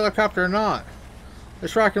police helicopter or not.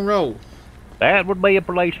 Let's rock and roll. That would be a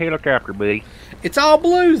police helicopter, buddy. It's all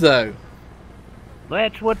blue though.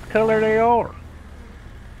 That's what color they are.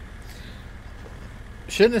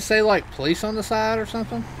 Shouldn't it say like police on the side or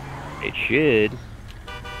something? It should.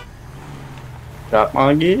 Got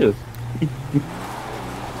my gift.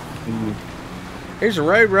 Here's a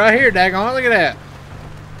road right here, daggone. Look at that.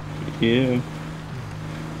 Yeah.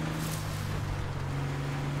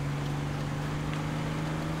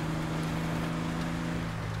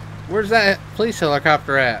 Where's that police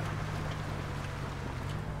helicopter at?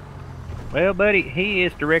 Well, buddy, he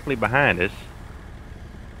is directly behind us.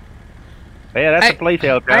 Yeah, that's a police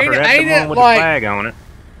helicopter. That's the one with the flag on it.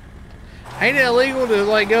 Ain't it illegal to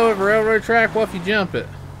like go over a railroad track? What if you jump it?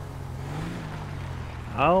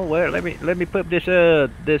 Oh well, let me put this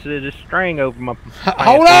string over my.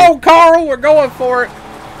 Hold on, Carl. We're going for it.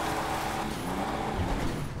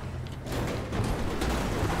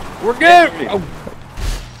 We're good. Oh,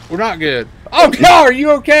 we're not good. Oh, Carl, are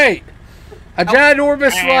you okay? A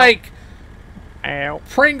ginormous like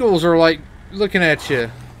Pringles are like looking at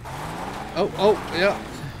you. Oh, yeah.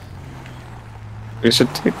 We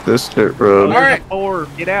should take this dirt road. All right, boar,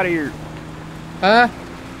 get out of here. Huh?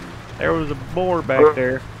 There was a boar back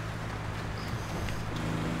there.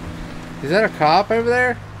 Is that a cop over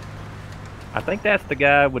there? I think that's the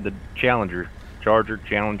guy with the Challenger,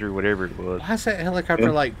 Challenger, whatever it was. Why is that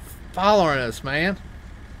helicopter like following us, man?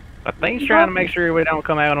 I think he's trying to make sure we don't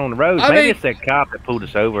come out on the road. Maybe it's that cop that pulled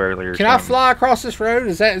us over earlier. Can I fly across this road?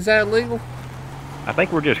 Is that illegal? I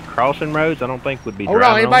think we're just crossing roads. I don't think we'd be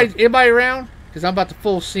driving. Hold on, anybody around? Because I'm about to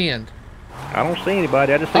full send. I don't see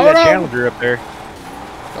anybody. I just see that Challenger up there.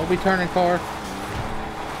 Don't be turning car.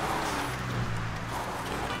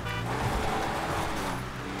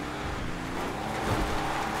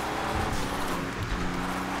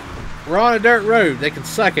 We're on a dirt road. They can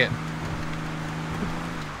suck it.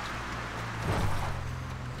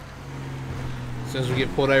 As soon as we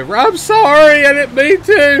get pulled over. I'm sorry. I didn't mean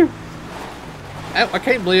to. I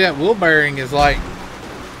can't believe that wheel bearing is like,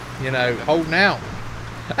 you know, holding out.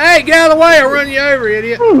 Hey, get out of the way. I'll run you over,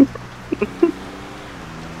 idiot.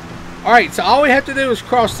 Alright, so all we have to do is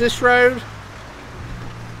cross this road.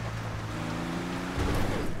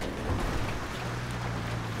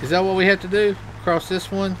 Is that what we have to do? Cross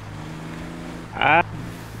this one? I'd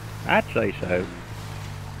say so.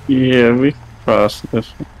 Yeah, we cross this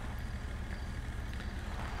one.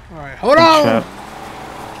 Alright, hold on!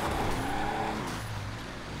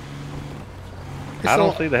 I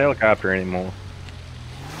don't see the helicopter anymore.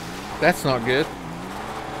 That's not good.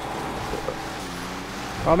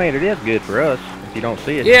 I mean, it is good for us if you don't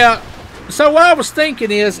see it. Yeah. So what I was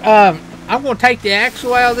thinking is, I'm going to take the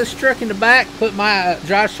axle out of this truck in the back, put my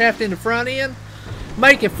drive shaft in the front end,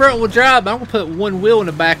 make it front wheel drive. I'm going to put one wheel in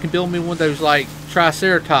the back and build me one of those like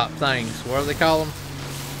triceratop things. What do they call them?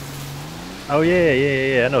 Oh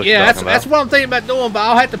yeah. I know. What you're talking about. That's what I'm thinking about doing. But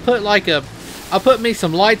I'll have to put like I'll put me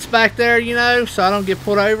some lights back there, you know, so I don't get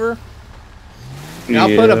pulled over. And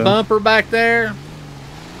I'll put a bumper back there.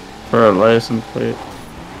 For a license plate.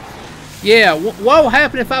 Yeah, what will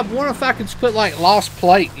happen if I wonder if I could put like lost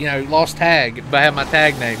plate, you know, lost tag, but have my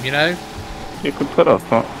tag name, you know? You could put a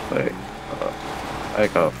front plate,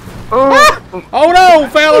 like a. Ah! Oh no,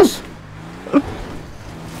 fellas!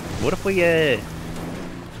 What if we, I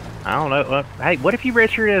don't know. Hey, what if you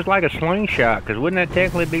register it as like a slingshot? Because wouldn't that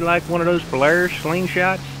technically be like one of those Polaris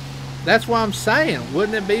slingshots? That's what I'm saying.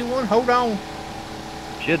 Wouldn't it be one? Hold on.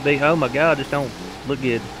 Should be. Oh my God, just don't look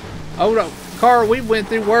good. Hold on. Carl, we went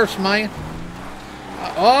through worse, man.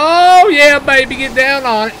 Oh, yeah, baby. Get down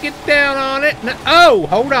on it. Get down on it. No, oh,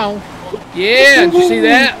 hold on. Yeah, did you see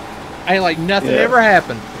that? Ain't like nothing ever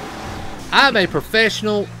happened. I'm a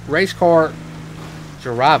professional race car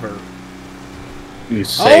driver. You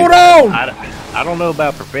say Hold on! I don't know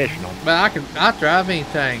about professional. But I drive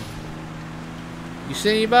anything. You see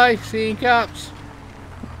anybody? See any cops?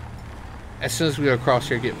 As soon as we go across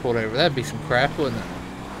here and get pulled over, that'd be some crap, wouldn't it?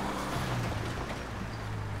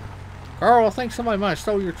 Carl, I think somebody might have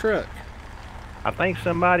stole your truck. I think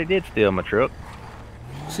somebody did steal my truck.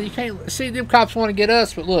 See, you can't see them cops want to get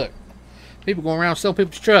us, but look, people going around stealing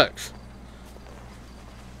people's trucks.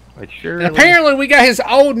 But sure. And apparently, we got his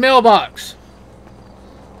old mailbox.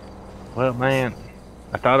 Well, man,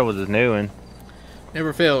 I thought it was a new one.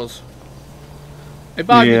 Never fails. Hey,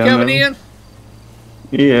 Bob, you coming in?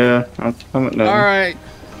 Yeah, I'm coming down. All right.